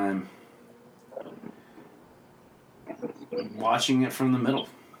old time watching it from the middle.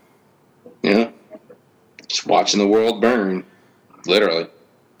 Yeah. Just watching the world burn. Literally.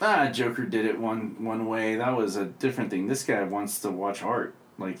 Joker did it one way. That was a different thing. This guy wants to watch art.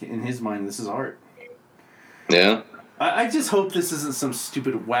 Like, in his mind, this is art. Yeah. I just hope this isn't some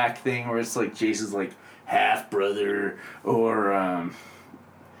stupid whack thing where it's like Jason's like half-brother or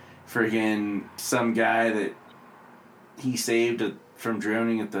friggin' some guy that he saved from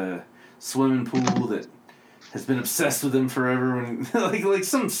drowning at the swimming pool that has been obsessed with him forever. And like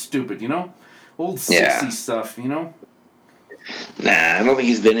something stupid, Old 60s stuff, Nah, I don't think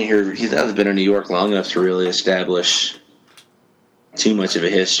he's been here. He hasn't been in New York long enough to really establish too much of a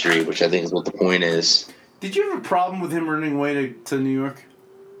history, which I think is what the point is. Did you have a problem with him running away to New York?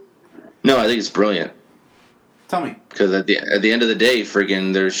 No, I think it's brilliant. Tell me. Because at the end of the day,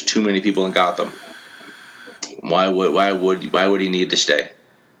 friggin', there's too many people in Gotham. Why would he need to stay?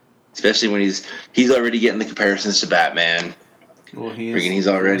 Especially when he's already getting the comparisons to Batman. Well, he's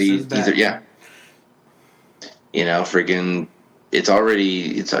already friggin', he's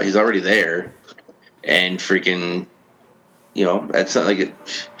already there, and freaking, that's not like it.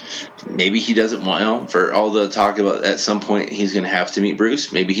 maybe he doesn't want, for all the talk about at some point he's going to have to meet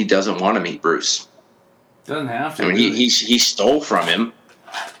Bruce, maybe he doesn't want to meet Bruce. Doesn't have to. I mean, really. he stole from him.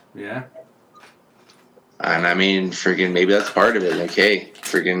 Yeah. And I mean, freaking, maybe that's part of it. Like, hey,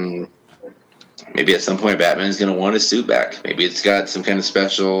 freaking, maybe at some point Batman's going to want his suit back. Maybe it's got some kind of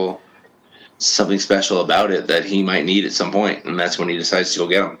something special about it that he might need at some point, and that's when he decides to go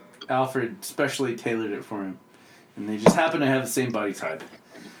get him. Alfred specially tailored it for him. And they just happen to have the same body type.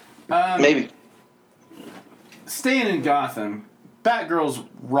 Maybe. Staying in Gotham, Batgirl's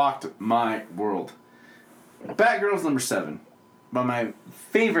rocked my world. Batgirl's number 7 by my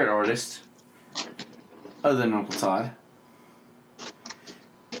favorite artist, other than Uncle Todd.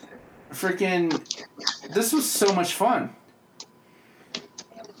 Freaking, this was so much fun.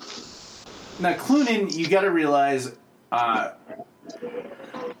 Now, Cloonan, you gotta realize, her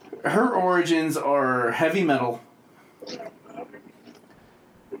origins are heavy metal.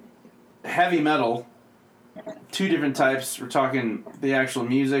 Heavy metal, 2 different types. We're talking the actual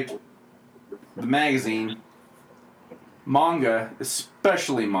music, the magazine, manga,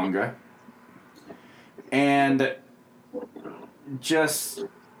 especially manga, and just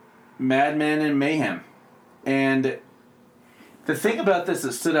madmen and mayhem. And the thing about this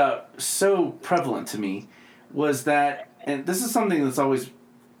that stood out so prevalent to me was that, and this is something that's always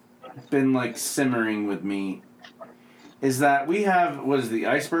been like simmering with me, is that we have, what is the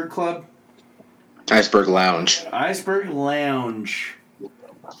Iceberg Club? Iceberg Lounge. Iceberg Lounge.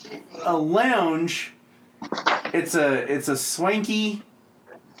 A lounge. It's a swanky,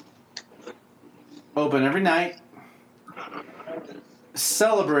 open every night,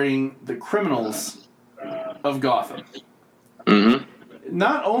 celebrating the criminals of Gotham. Mm-hmm.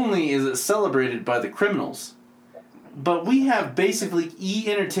 Not only is it celebrated by the criminals, but we have basically E!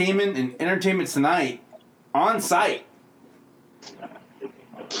 Entertainment and Entertainment Tonight on site.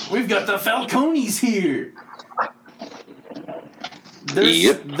 We've got the Falcones here.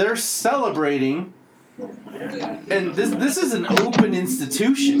 They're celebrating, and this is an open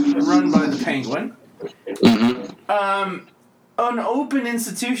institution run by the Penguin. Mm-hmm. An open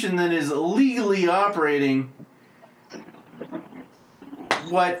institution that is legally operating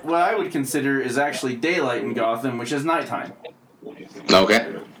what I would consider is actually daylight in Gotham, which is nighttime.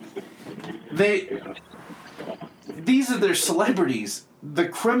 Okay. These are their celebrities, the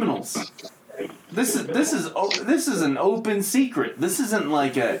criminals. This is an open secret. This isn't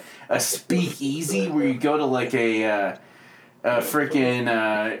like a speakeasy where you go to like a freaking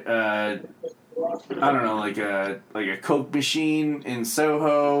I don't know, like a Coke machine in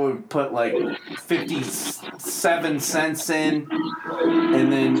Soho and put like 57 cents in,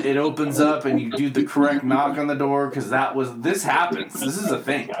 and then it opens up and you do the correct knock on the door because this happens. This is a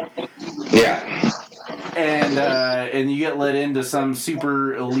thing. Yeah. And you get let into some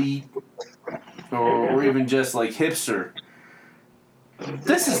super elite or even just like hipster.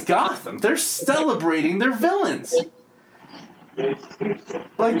 This is Gotham. They're celebrating their villains.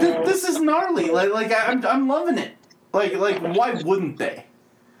 Like this is gnarly. Like I'm loving it. Like why wouldn't they?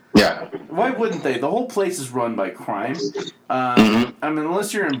 Yeah. Why wouldn't they? The whole place is run by crime. Mm-hmm. I mean,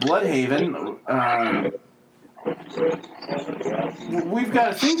 unless you're in Bloodhaven, we've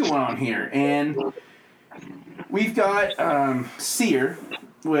got a thing going on here, and we've got Seer,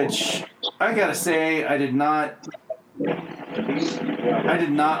 which I gotta say I did not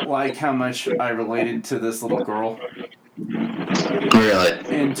like how much I related to this little girl.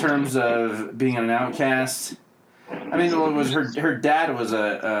 Really? In terms of being an outcast. I mean, it was her dad was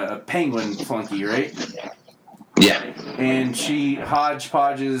a penguin flunky, right? Yeah. And she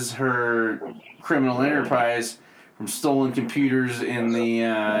hodgepodges her criminal enterprise from stolen computers in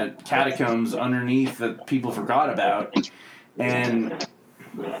the catacombs underneath that people forgot about. And,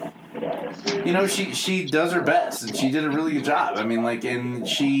 you know, she does her best, and she did a really good job. I mean, like, and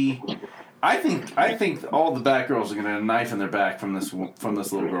she... I think all the Batgirls are gonna have a knife in their back from this little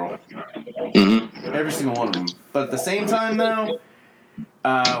girl. Mm-hmm. Every single one of them. But at the same time, though,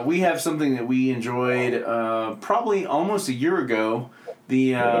 we have something that we enjoyed probably almost a year ago.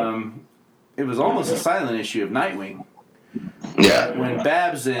 It was almost a silent issue of Nightwing. Yeah. When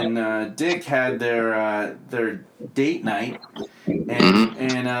Babs and Dick had their date night, and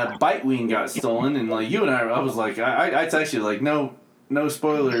Bitewing got stolen, and like you and I was like, I texted you like, no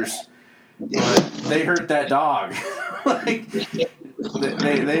spoilers. But they hurt that dog. Like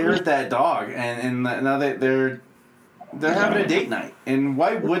they hurt that dog, and now they're having a date night. And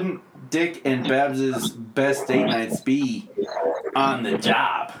why wouldn't Dick and Babs's best date nights be on the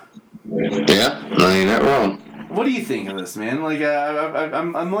job? Yeah, no, you're not wrong. What do you think of this, man? Like,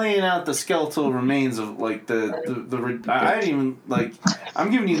 I'm laying out the skeletal remains of like I didn't even like.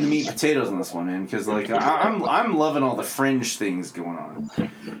 I'm giving you the meat and potatoes on this one, man, because like I'm loving all the fringe things going on.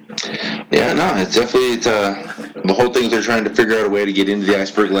 Yeah, no, it's definitely the whole thing. They're trying to figure out a way to get into the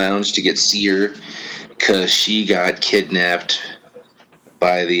Iceberg Lounge to get Seer, because she got kidnapped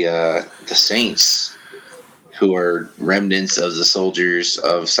by the Saints, who are remnants of the soldiers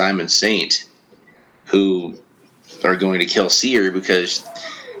of Simon Saint, who are going to kill Seer because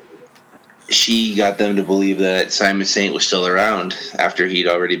she got them to believe that Simon Saint was still around after he'd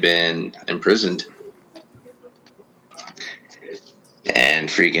already been imprisoned. And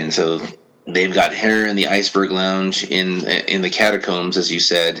freaking, so they've got her in the Iceberg Lounge in the catacombs, as you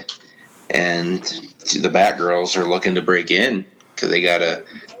said, and the Batgirls are looking to break in because they gotta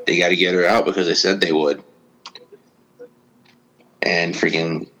get her out because they said they would. And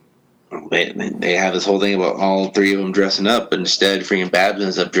freaking, they have this whole thing about all three of them dressing up, but instead, freaking Babs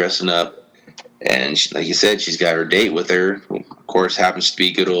ends up dressing up. And she, like you said, she's got her date with her. Of course, happens to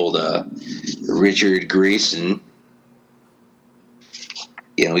be good old Richard Grayson.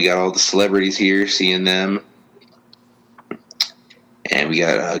 You know, we got all the celebrities here, seeing them. And we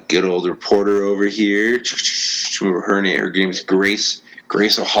got a good old reporter over here. Her name is Grace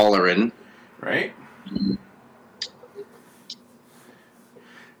O'Halloran. Right?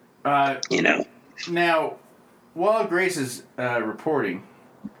 You know. Now, while Grace is reporting,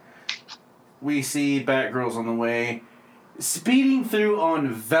 we see Batgirls on the way, speeding through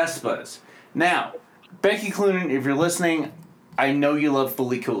on Vespas. Now, Becky Cloonan, if you're listening, I know you love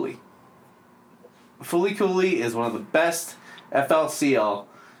Fully Cooley. Fully Cooley is one of the best FLCL,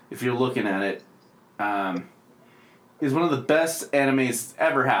 if you're looking at it, is one of the best animes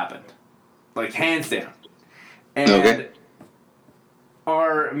ever happened. Like, hands down. And okay.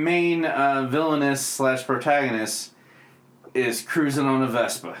 Our main villainess / protagonist is cruising on a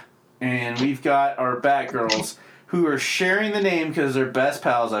Vespa. And we've got our Batgirls who are sharing the name because they're best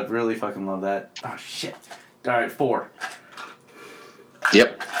pals. I really fucking love that. Oh, shit. All right, 4.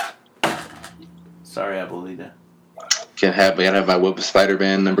 Yep. Sorry, Abuelita. We gotta have my Web of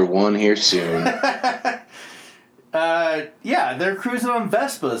Spider-Man #1 here soon. Yeah, they're cruising on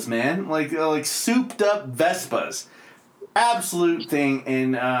Vespas, man. Like souped up Vespas. Absolute thing.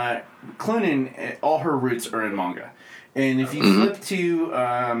 And Cloonan, all her roots are in manga. And if you flip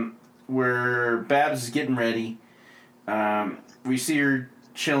to where Babs is getting ready, we see her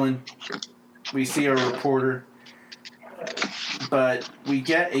chilling. We see our reporter. But we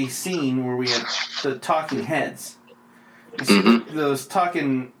get a scene where we have the talking heads. You see those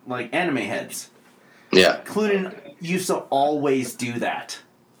talking, like, anime heads. Yeah. Cloonan used to always do that.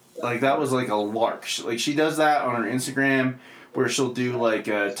 Like, that was like a lark. She does that on her Instagram, where she'll do, like,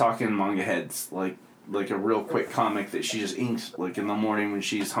 talking manga heads. Like a real quick comic that she just inks, like, in the morning when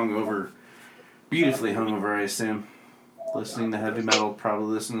she's hungover. Beautifully hungover, I assume. Listening to heavy metal, probably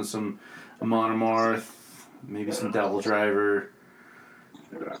listening to some Amon Amarth, maybe some Devil Driver,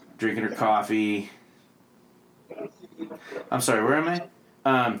 drinking her coffee. I'm sorry, where am I?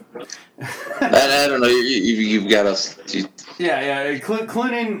 I don't know. You've got us. Yeah.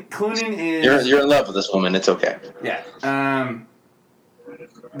 Cloonan is. You're in love with this woman. It's okay. Yeah.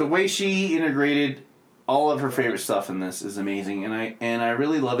 The way she integrated all of her favorite stuff in this is amazing, and I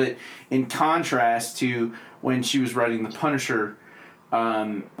really love it. In contrast to when she was writing The Punisher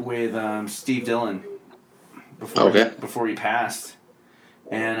with Steve Dillon before he passed,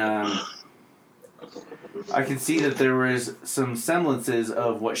 and I can see that there was some semblances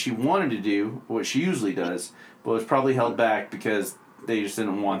of what she wanted to do, what she usually does, but was probably held back because they just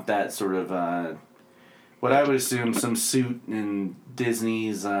didn't want that sort of, what I would assume some suit in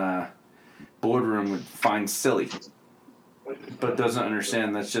Disney's boardroom would find silly, but doesn't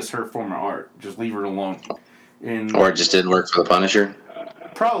understand that's just her form of art. Just leave her alone. Or it just didn't work for the Punisher?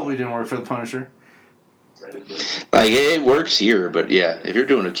 Probably didn't work for the Punisher. Like, it works here, but yeah, if you're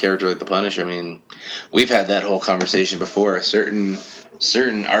doing a character like the Punisher, I mean, we've had that whole conversation before. Certain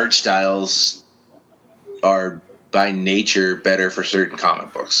art styles are by nature better for certain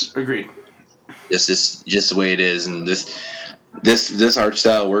comic books. Agreed. Just the way it is, and this art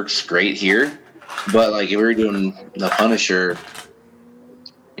style works great here, but like if we were doing the Punisher,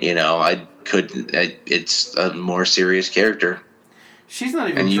 you know, it's a more serious character. She's not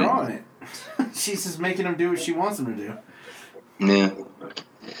even drawing it. She's just making him do what she wants him to do. Yeah.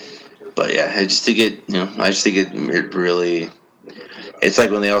 But yeah, I just think it really, it's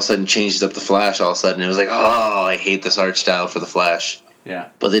like when they all of a sudden changed up the Flash, all of a sudden it was like, oh, I hate this art style for the Flash. Yeah.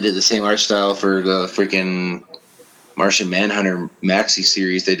 But they did the same art style for the freaking Martian Manhunter maxi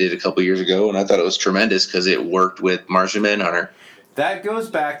series they did a couple years ago, and I thought it was tremendous because it worked with Martian Manhunter. That goes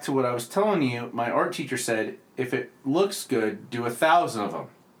back to what I was telling you. My art teacher said, if it looks good, do 1,000 of them.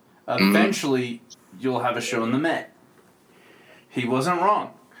 Eventually, you'll have a show in the Met. He wasn't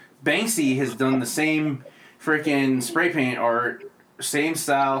wrong. Banksy has done the same freaking spray paint art, same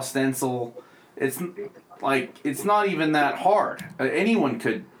style, stencil. It's not even that hard. Anyone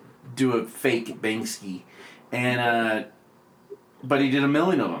could do a fake Banksy. And, but he did 1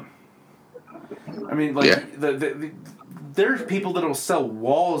 million of them. I mean, there's people that'll sell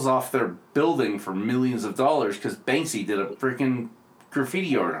walls off their building for millions of dollars because Banksy did a freaking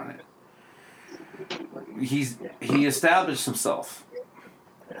graffiti art on it. He established himself.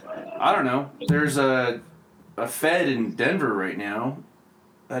 I don't know. There's a Fed in Denver right now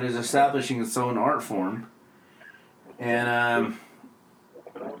that is establishing its own art form, and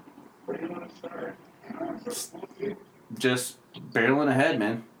just barreling ahead,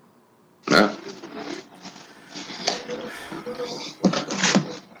 man. Yeah.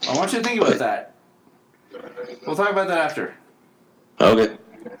 I want you to think about that. We'll talk about that after. Okay.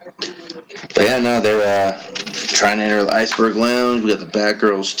 But yeah, no, they're trying to enter the Iceberg Lounge. We got the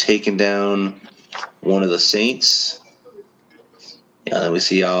Batgirls taking down one of the Saints. Yeah, then we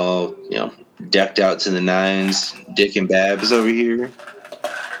see all, decked out to the nines. Dick and Babs over here.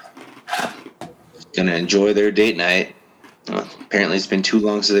 Gonna enjoy their date night. Apparently it's been too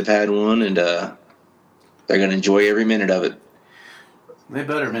long since they've had one, and they're gonna enjoy every minute of it. They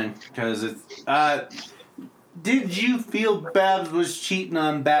better, man, because it's... did you feel Babs was cheating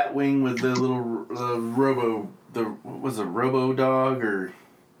on Batwing with the little Robo dog, or...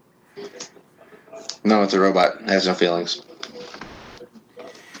 No, it's a robot. It has no feelings.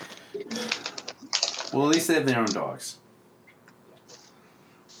 Well, at least they have their own dogs.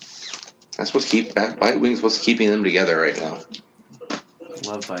 That's what's Bitewing's what's keeping them together right now.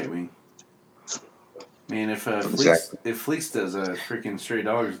 Love Bitewing. Man, if Fleeks does a freaking stray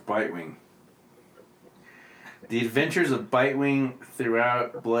dog, it's Bitewing. The Adventures of Bitewing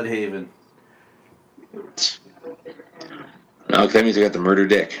throughout Bloodhaven. No, that means we got the Murder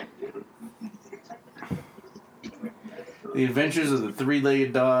Dick. The Adventures of the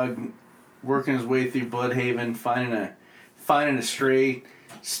Three-Legged Dog, working his way through Bloodhaven, finding a stray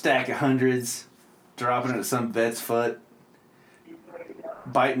stack of hundreds, dropping it at some vet's foot,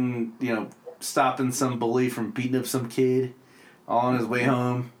 biting, stopping some bully from beating up some kid, all on his way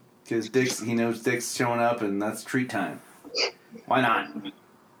home, because he knows Dick's showing up, and that's treat time. Why not?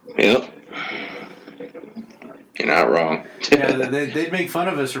 Yep. You're not wrong. Yeah, they'd make fun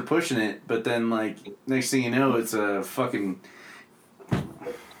of us for pushing it, but then, next thing you know, it's a fucking...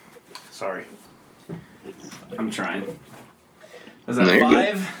 Sorry. I'm trying. Was that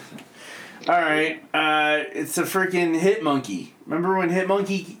 5? Alright, it's a freaking Hit Monkey. Remember when Hit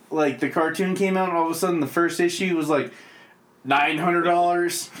Monkey, the cartoon came out, and all of a sudden the first issue was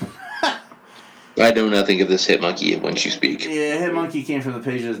 $900? I know nothing of this Hit Monkey once you speak. Yeah, Hit Monkey came from the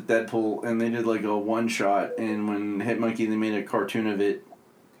pages of Deadpool, and they did a one-shot, and when Hit Monkey, they made a cartoon of it,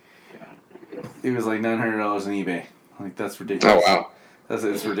 it was $900 on eBay. That's ridiculous. Oh, wow.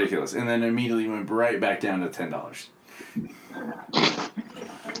 It's ridiculous. And then immediately went right back down to $10.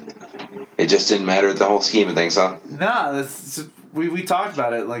 It just didn't matter at the whole scheme of things, huh? Nah, we talked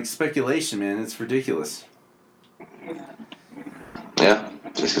about it speculation, man. It's ridiculous. Yeah,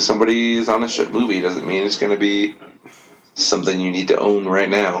 just because somebody is on a movie doesn't mean it's going to be something you need to own right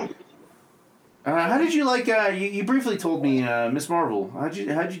now. How did you you briefly told me Miss Marvel. How'd you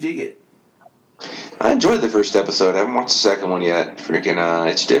dig it? I enjoyed the first episode. I haven't watched the second one yet. Freaking,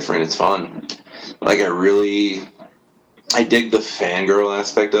 it's different. It's fun. I dig the fangirl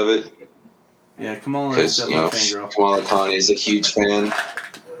aspect of it. Yeah, Kamala because fangirl. Kamala Khan is a huge fan,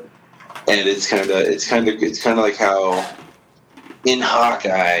 and it's kind of like how in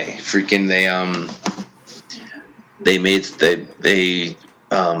Hawkeye, freaking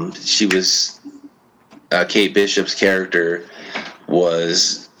she was Kate Bishop's character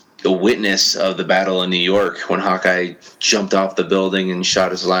was a witness of the battle in New York when Hawkeye jumped off the building and shot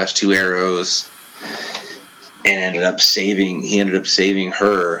his last 2 arrows, and ended up saving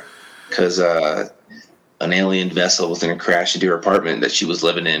her because an alien vessel was going to crash into her apartment that she was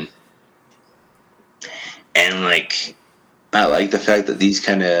living in. And I like the fact that these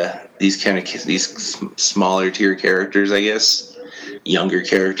smaller tier characters, I guess, younger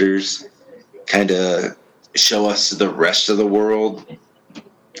characters, kind of show us the rest of the world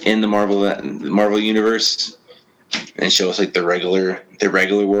in the Marvel universe, and show us the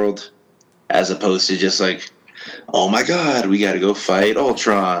regular world, as opposed to just oh my god, we got to go fight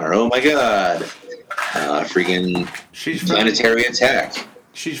Ultron, or oh my god, Freaking She's planetary attack.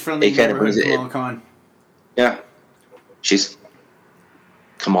 She's from the It kind of brings neighborhood it. Kamala Khan. Yeah, she's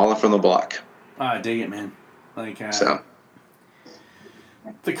Kamala from the block. I dig it, man. Like So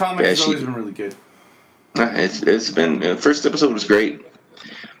the comic has always been really good. it's been the first episode was great.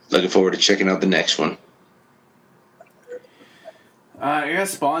 Looking forward to checking out the next one. I got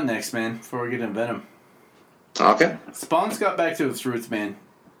Spawn next, man. Before we get into Venom. Okay. Spawn's got back to its roots, man.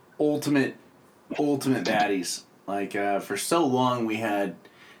 Ultimate baddies. Like for so long, we had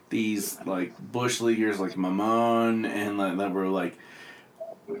these like bush leaguers like Mamon and that were like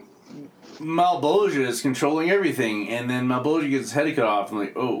Malbolgia is controlling everything, and then Malbolgia gets his head cut off, and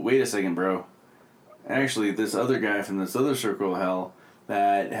like, oh, wait a second, bro. Actually, this other guy from this other circle of hell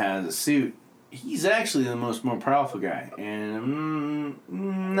that has a suit, he's actually the more powerful guy. And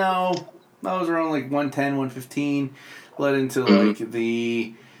no, that was around like 110, 115, led into like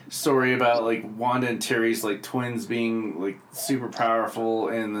the story about like Wanda and Terry's like twins being like super powerful,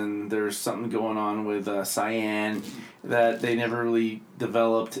 and then there's something going on with Cyan that they never really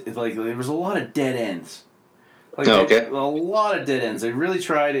developed. Like there was a lot of dead ends. Like a lot of dead ends. They really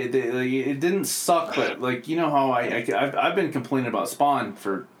tried it. It didn't suck, but like you know how I've been complaining about Spawn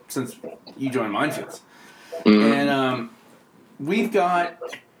since you joined Mindfields, and we've got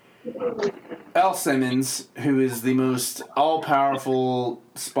Al Simmons, who is the most all-powerful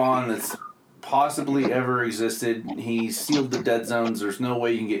Spawn that's possibly ever existed. He sealed the dead zones. There's no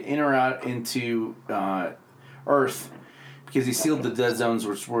way you can get in or out into Earth because he sealed the dead zones,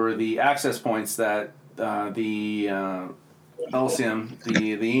 which were the access points that the Elysium,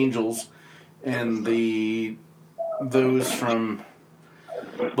 the angels, and those from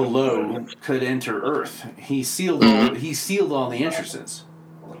below could enter Earth. He sealed all the entrances.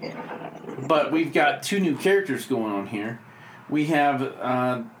 But we've got two new characters going on here. We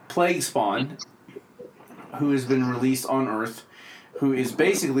have Plague Spawn, who has been released on Earth, who is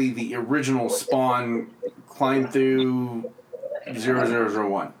basically the original Spawn climb through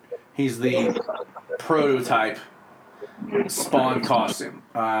 0001. He's the prototype Spawn costume.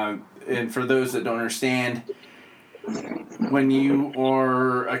 And for those that don't understand, when you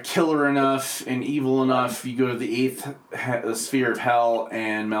are a killer enough and evil enough, you go to the 8th sphere of hell,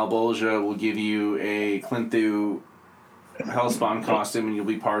 and Malbolgia will give you a Clinthu Hellspawn costume, and you'll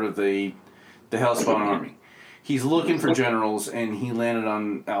be part of the Hellspawn army. He's looking for generals, and he landed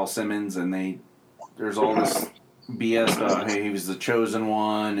on Al Simmons, and there's all this BS about, hey, he was the chosen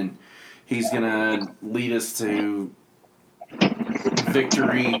one, and he's going to lead us to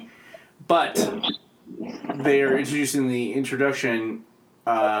victory. But they're introducing the introduction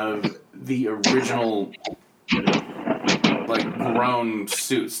of the original, like, grown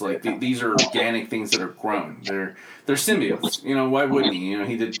suits. Like, these are organic things that are grown. They're symbiotes. You know, why wouldn't he? You know,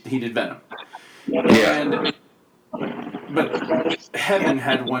 he did Venom. Yeah. But Heaven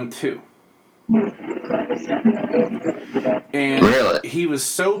had one too. And really? He was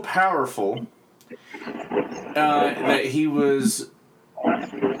so powerful that he was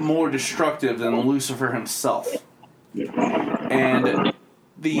more destructive than Lucifer himself. And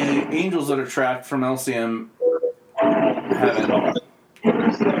the angels that are trapped from Elysium have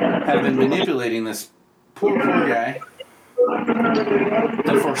been manipulating this poor guy,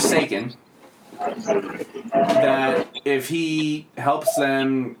 the Forsaken, that if he helps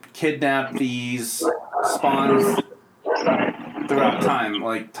them kidnap these spawns throughout time,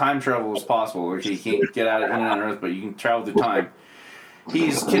 like time travel is possible, like he can't get out of in and out of Earth, but you can travel through time.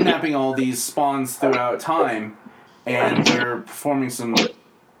 He's kidnapping all these spawns throughout time, and they're performing some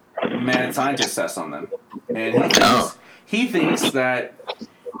mad scientist tests on them. And he thinks that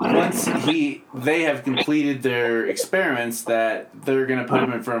once they have completed their experiments, that they're going to put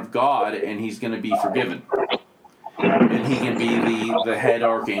him in front of God, and he's going to be forgiven, and he can be the head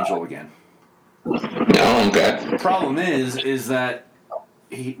archangel again. Okay. Problem is that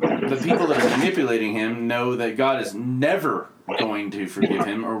the people that are manipulating him know that God is never going to forgive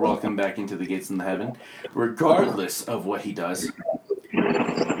him or welcome back into the gates of heaven, regardless of what he does.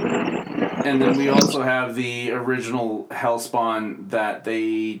 And then we also have the original Hellspawn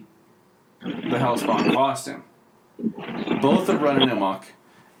the Hellspawn costume. Both are running amok.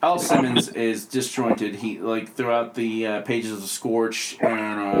 Al Simmons is disjointed. He throughout the pages of Scorch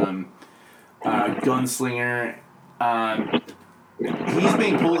and Gunslinger. He's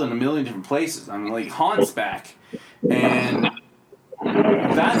being pulled in a million different places. I mean, like Haunt's back, and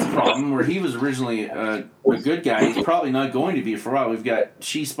that's a problem. Where he was originally a good guy, he's probably not going to be for a while. We've got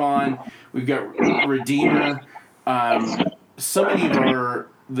She-Spawn, we've got Redeemer. So many of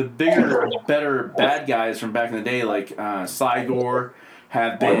the bigger, better bad guys from back in the day, like Cygor,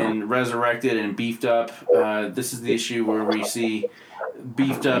 have been resurrected and beefed up. This is the issue where we see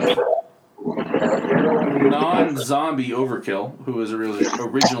beefed up non-zombie Overkill, who was originally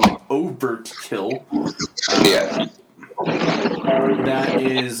Overkill. Yeah. That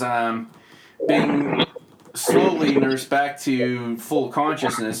is being slowly nursed back to full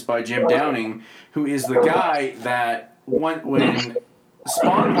consciousness by Jim Downing, who is the guy that when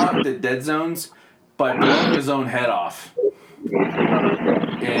Spawn blocked the dead zones by blowing his own head off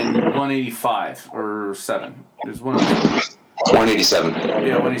in 185 or 7. It was 187.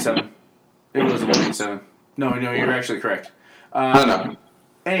 Yeah, 187. It was 187. No, you're actually correct. No.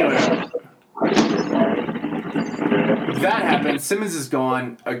 Anyway, that happened. Simmons is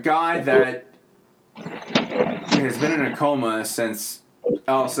gone. A guy that has been in a coma since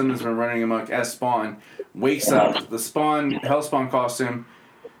Al Simmons has been running amok as Spawn wakes up. The Hellspawn costume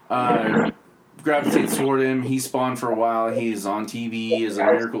gravitates toward him. He's Spawn for a while. He's on TV as a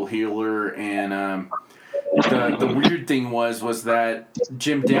miracle healer, and the weird thing was that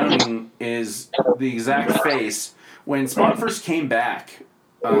Jim Downing is the exact face. When Spawn first came back,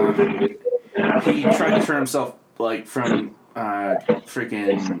 he tried to turn himself like from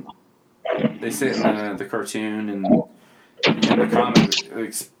freaking. They say it in the cartoon and in the comic,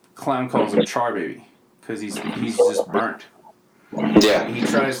 like, Clown calls him Char Baby because he's just burnt. Yeah. He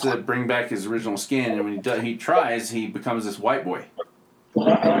tries to bring back his original skin, and when he tries, he becomes this white boy.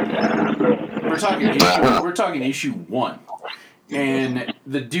 We're talking issue 1, and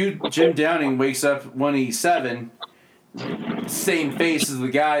the dude Jim Downing wakes up 187, same face as the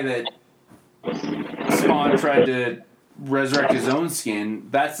guy that Spawn tried to resurrect his own skin.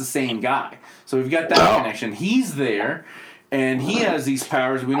 That's the same guy. So we've got that connection. He's there, and he has these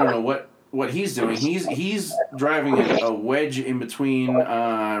powers. We don't know what he's doing. He's driving a wedge in between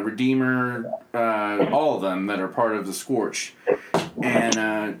Redeemer, all of them that are part of the Scorch,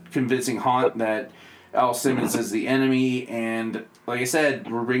 and convincing Haunt that Al Simmons is the enemy. And like I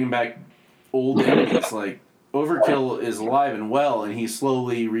said, we're bringing back old enemies. Like Overkill is alive and well, and he's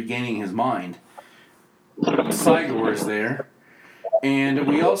slowly regaining his mind. Cygor is there, and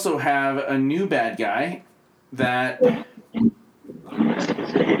we also have a new bad guy that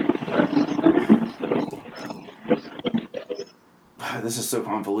this is so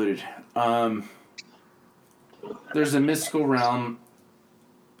convoluted. There's a mystical realm.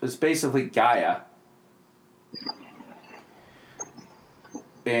 It's basically Gaia,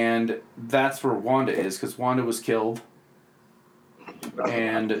 and that's where Wanda is, because Wanda was killed,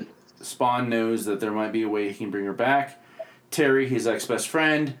 and Spawn knows that there might be a way he can bring her back. Terry, his ex-best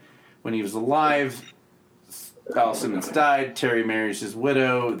friend, when he was alive, Al Simmons died. Terry marries his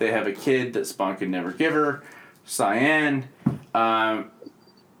widow. They have a kid that Spawn could never give her, Cyan.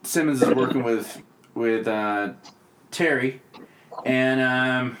 Simmons is working with Terry,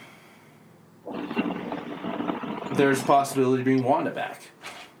 and there's a possibility of bringing Wanda back.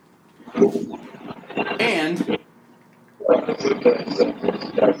 And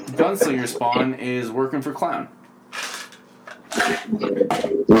Gunslinger Spawn is working for Clown.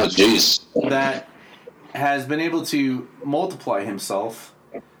 Oh, jeez. That has been able to multiply himself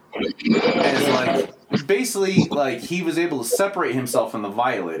as, like, basically, like, he was able to separate himself from the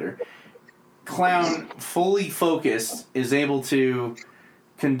Violator. Clown, fully focused, is able to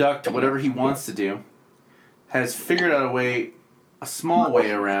conduct whatever he wants to do, has figured out a small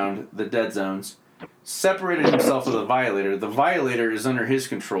way around the dead zones, separated himself from the Violator. The Violator is under his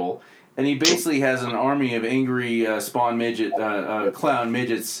control, and he basically has an army of angry Spawn clown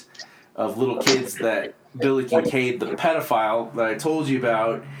midgets of little kids that Billy Kincaid, the pedophile that I told you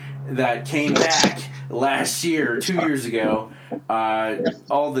about, that came back last year, 2 years ago.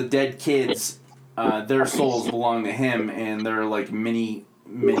 All the dead kids, their souls belong to him, and they're like mini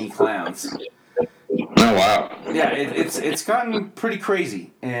clowns. Oh, wow. Yeah, it's gotten pretty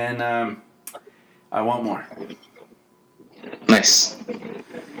crazy, and I want more. Nice.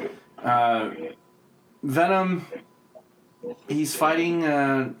 Venom, he's fighting.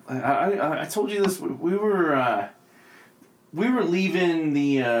 I told you this. We were leaving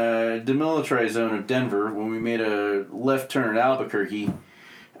the demilitarized zone of Denver when we made a left turn at Albuquerque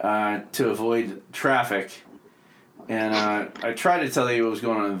to avoid traffic. And I tried to tell you what was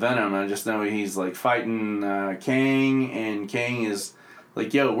going on in Venom. I just know he's like fighting Kang, and Kang is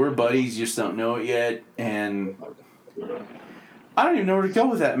like, "Yo, we're buddies. You just don't know it yet." And I don't even know where to go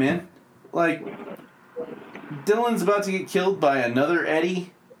with that, man. Like, Dylan's about to get killed by another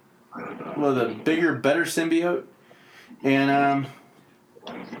Eddie with a bigger, better symbiote, and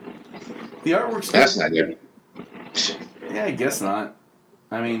the artwork's good. That's not good. Yeah, I guess not.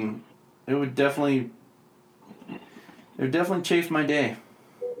 I mean, it would definitely They've definitely chafed my day.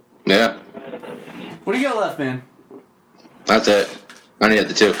 Yeah. What do you got left, man? That's it. I only had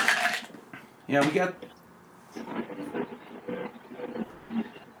the 2. Yeah, we got...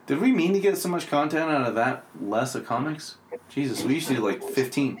 Did we mean to get so much content out of that less of comics? Jesus, we used to do like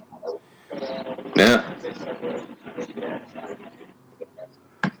 15. Yeah.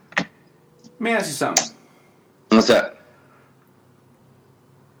 Let me ask you something. What's that?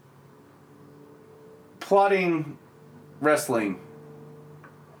 Plotting wrestling.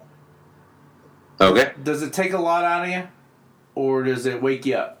 Okay. Does it take a lot out of you? Or does it wake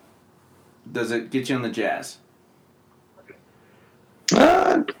you up? Does it get you on the jazz?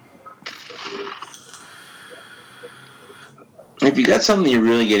 If you got something you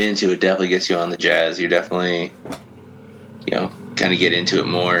really get into, it definitely gets you on the jazz. You definitely, kind of get into it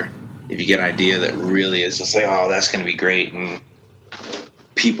more. If you get an idea that really is just like, oh, that's going to be great, and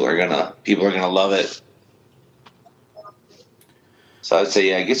people are gonna love it. So I'd say,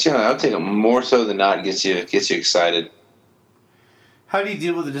 yeah, it gets you. I would take it more so than not. It gets you excited. How do you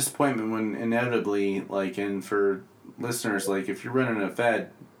deal with the disappointment when inevitably, like, and for listeners, like, if you're running a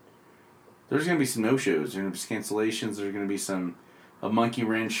Fed, there's going to be some no-shows, there's going to be some cancellations, there's going to be a monkey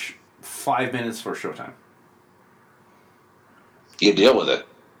wrench 5 minutes for showtime. You deal with it.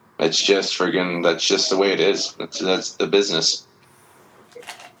 It's just that's just the way it is. That's the business.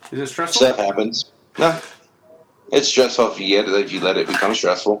 Is it stressful? Stuff happens. No. It's stressful if you let it become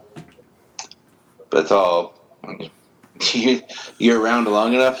stressful. But it's all... You're around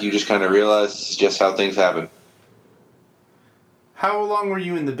long enough, you just kind of realize this is just how things happen. How long were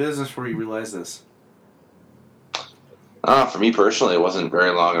you in the business before you realized this? For me personally, it wasn't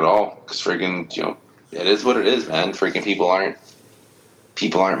very long at all. Because freaking, it is what it is, man. Freaking people aren't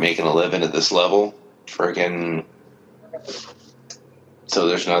making a living at this level. Freaking... So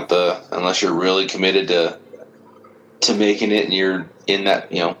there's not unless you're really committed to making it and you're in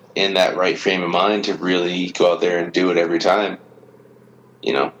that right frame of mind to really go out there and do it every time.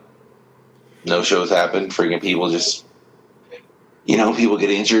 No shows happen. Freaking people just, people get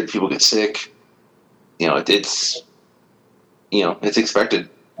injured, people get sick. It's expected.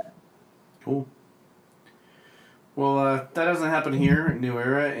 Cool. Well, that doesn't happen here at New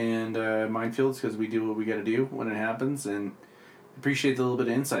Era and Mindfields because we do what we got to do when it happens, and appreciate the little bit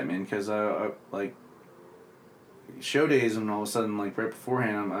of insight, man. Because like show days and all of a sudden, like right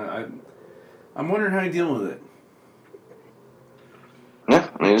beforehand, I'm wondering how you deal with it. Yeah,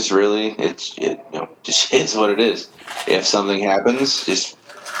 I mean it just is what it is. If something happens, just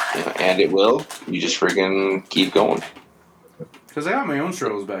and it will, you just freaking keep going. Because I got my own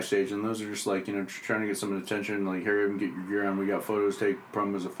struggles backstage, and those are just like, trying to get some attention, like, hurry up and get your gear on. We got photos, take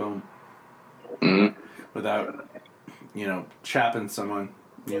promos of film. Mm-hmm. Without, chapping someone,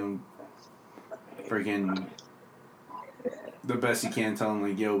 freaking the best you can, tell them,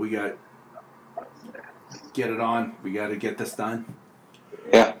 like, yo, we got, get it on. We got to get this done.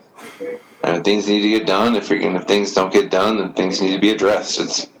 Yeah. And things need to get done. If things don't get done, then things need to be addressed.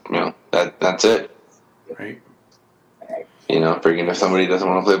 It's, that's it. Right. Freaking if somebody doesn't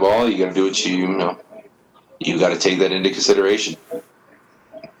want to play ball, you got to do what you got to take that into consideration.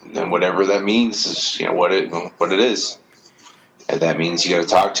 And whatever that means is, what it is. If that means you got to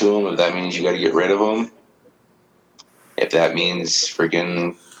talk to them, if that means you got to get rid of them, if that means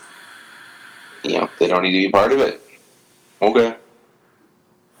freaking, they don't need to be part of it, okay.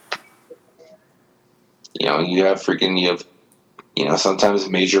 Sometimes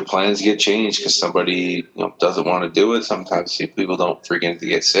major plans get changed because somebody doesn't want to do it. Sometimes people don't freaking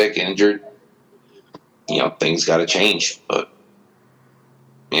get sick, injured. Things got to change. But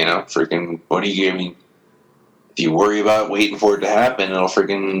freaking, what do you? I mean, if you worry about waiting for it to happen, it'll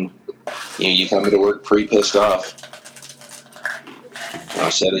freaking you come into work pretty pissed off.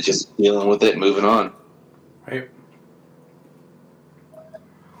 Instead of just dealing with it and moving on. Right.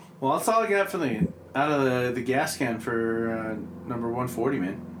 Well, that's all I got for out of the gas can for number 140,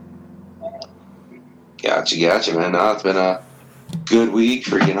 man. Gotcha, man. No, it's been a good week.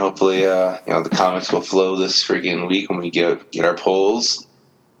 Freaking, hopefully, the comics will flow this freaking week when we get our polls.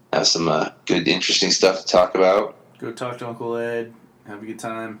 Have some good, interesting stuff to talk about. Go talk to Uncle Ed. Have a good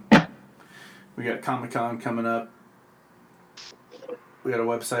time. We got Comic-Con coming up. We got a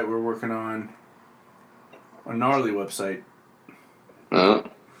website we're working on. A gnarly website.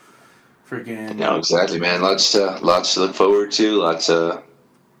 Freaking. No, exactly, man. Lots to look forward to. Lots we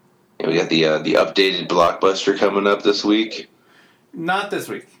got the updated blockbuster coming up this week. Not this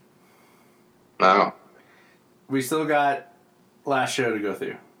week. No. We still got last show to go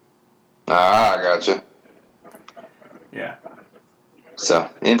through. I gotcha. Yeah. So,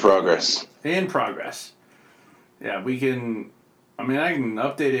 in progress. In progress. Yeah, we can. I mean, I can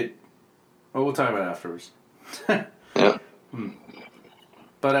update it. Well, we'll talk about it afterwards. Yeah.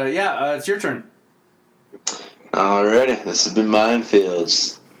 But it's your turn. Alrighty, this has been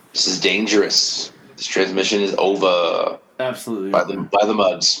Mindfields. This is dangerous. This transmission is over Absolutely. by the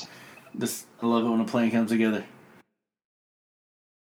muds. I love it when a plane comes together.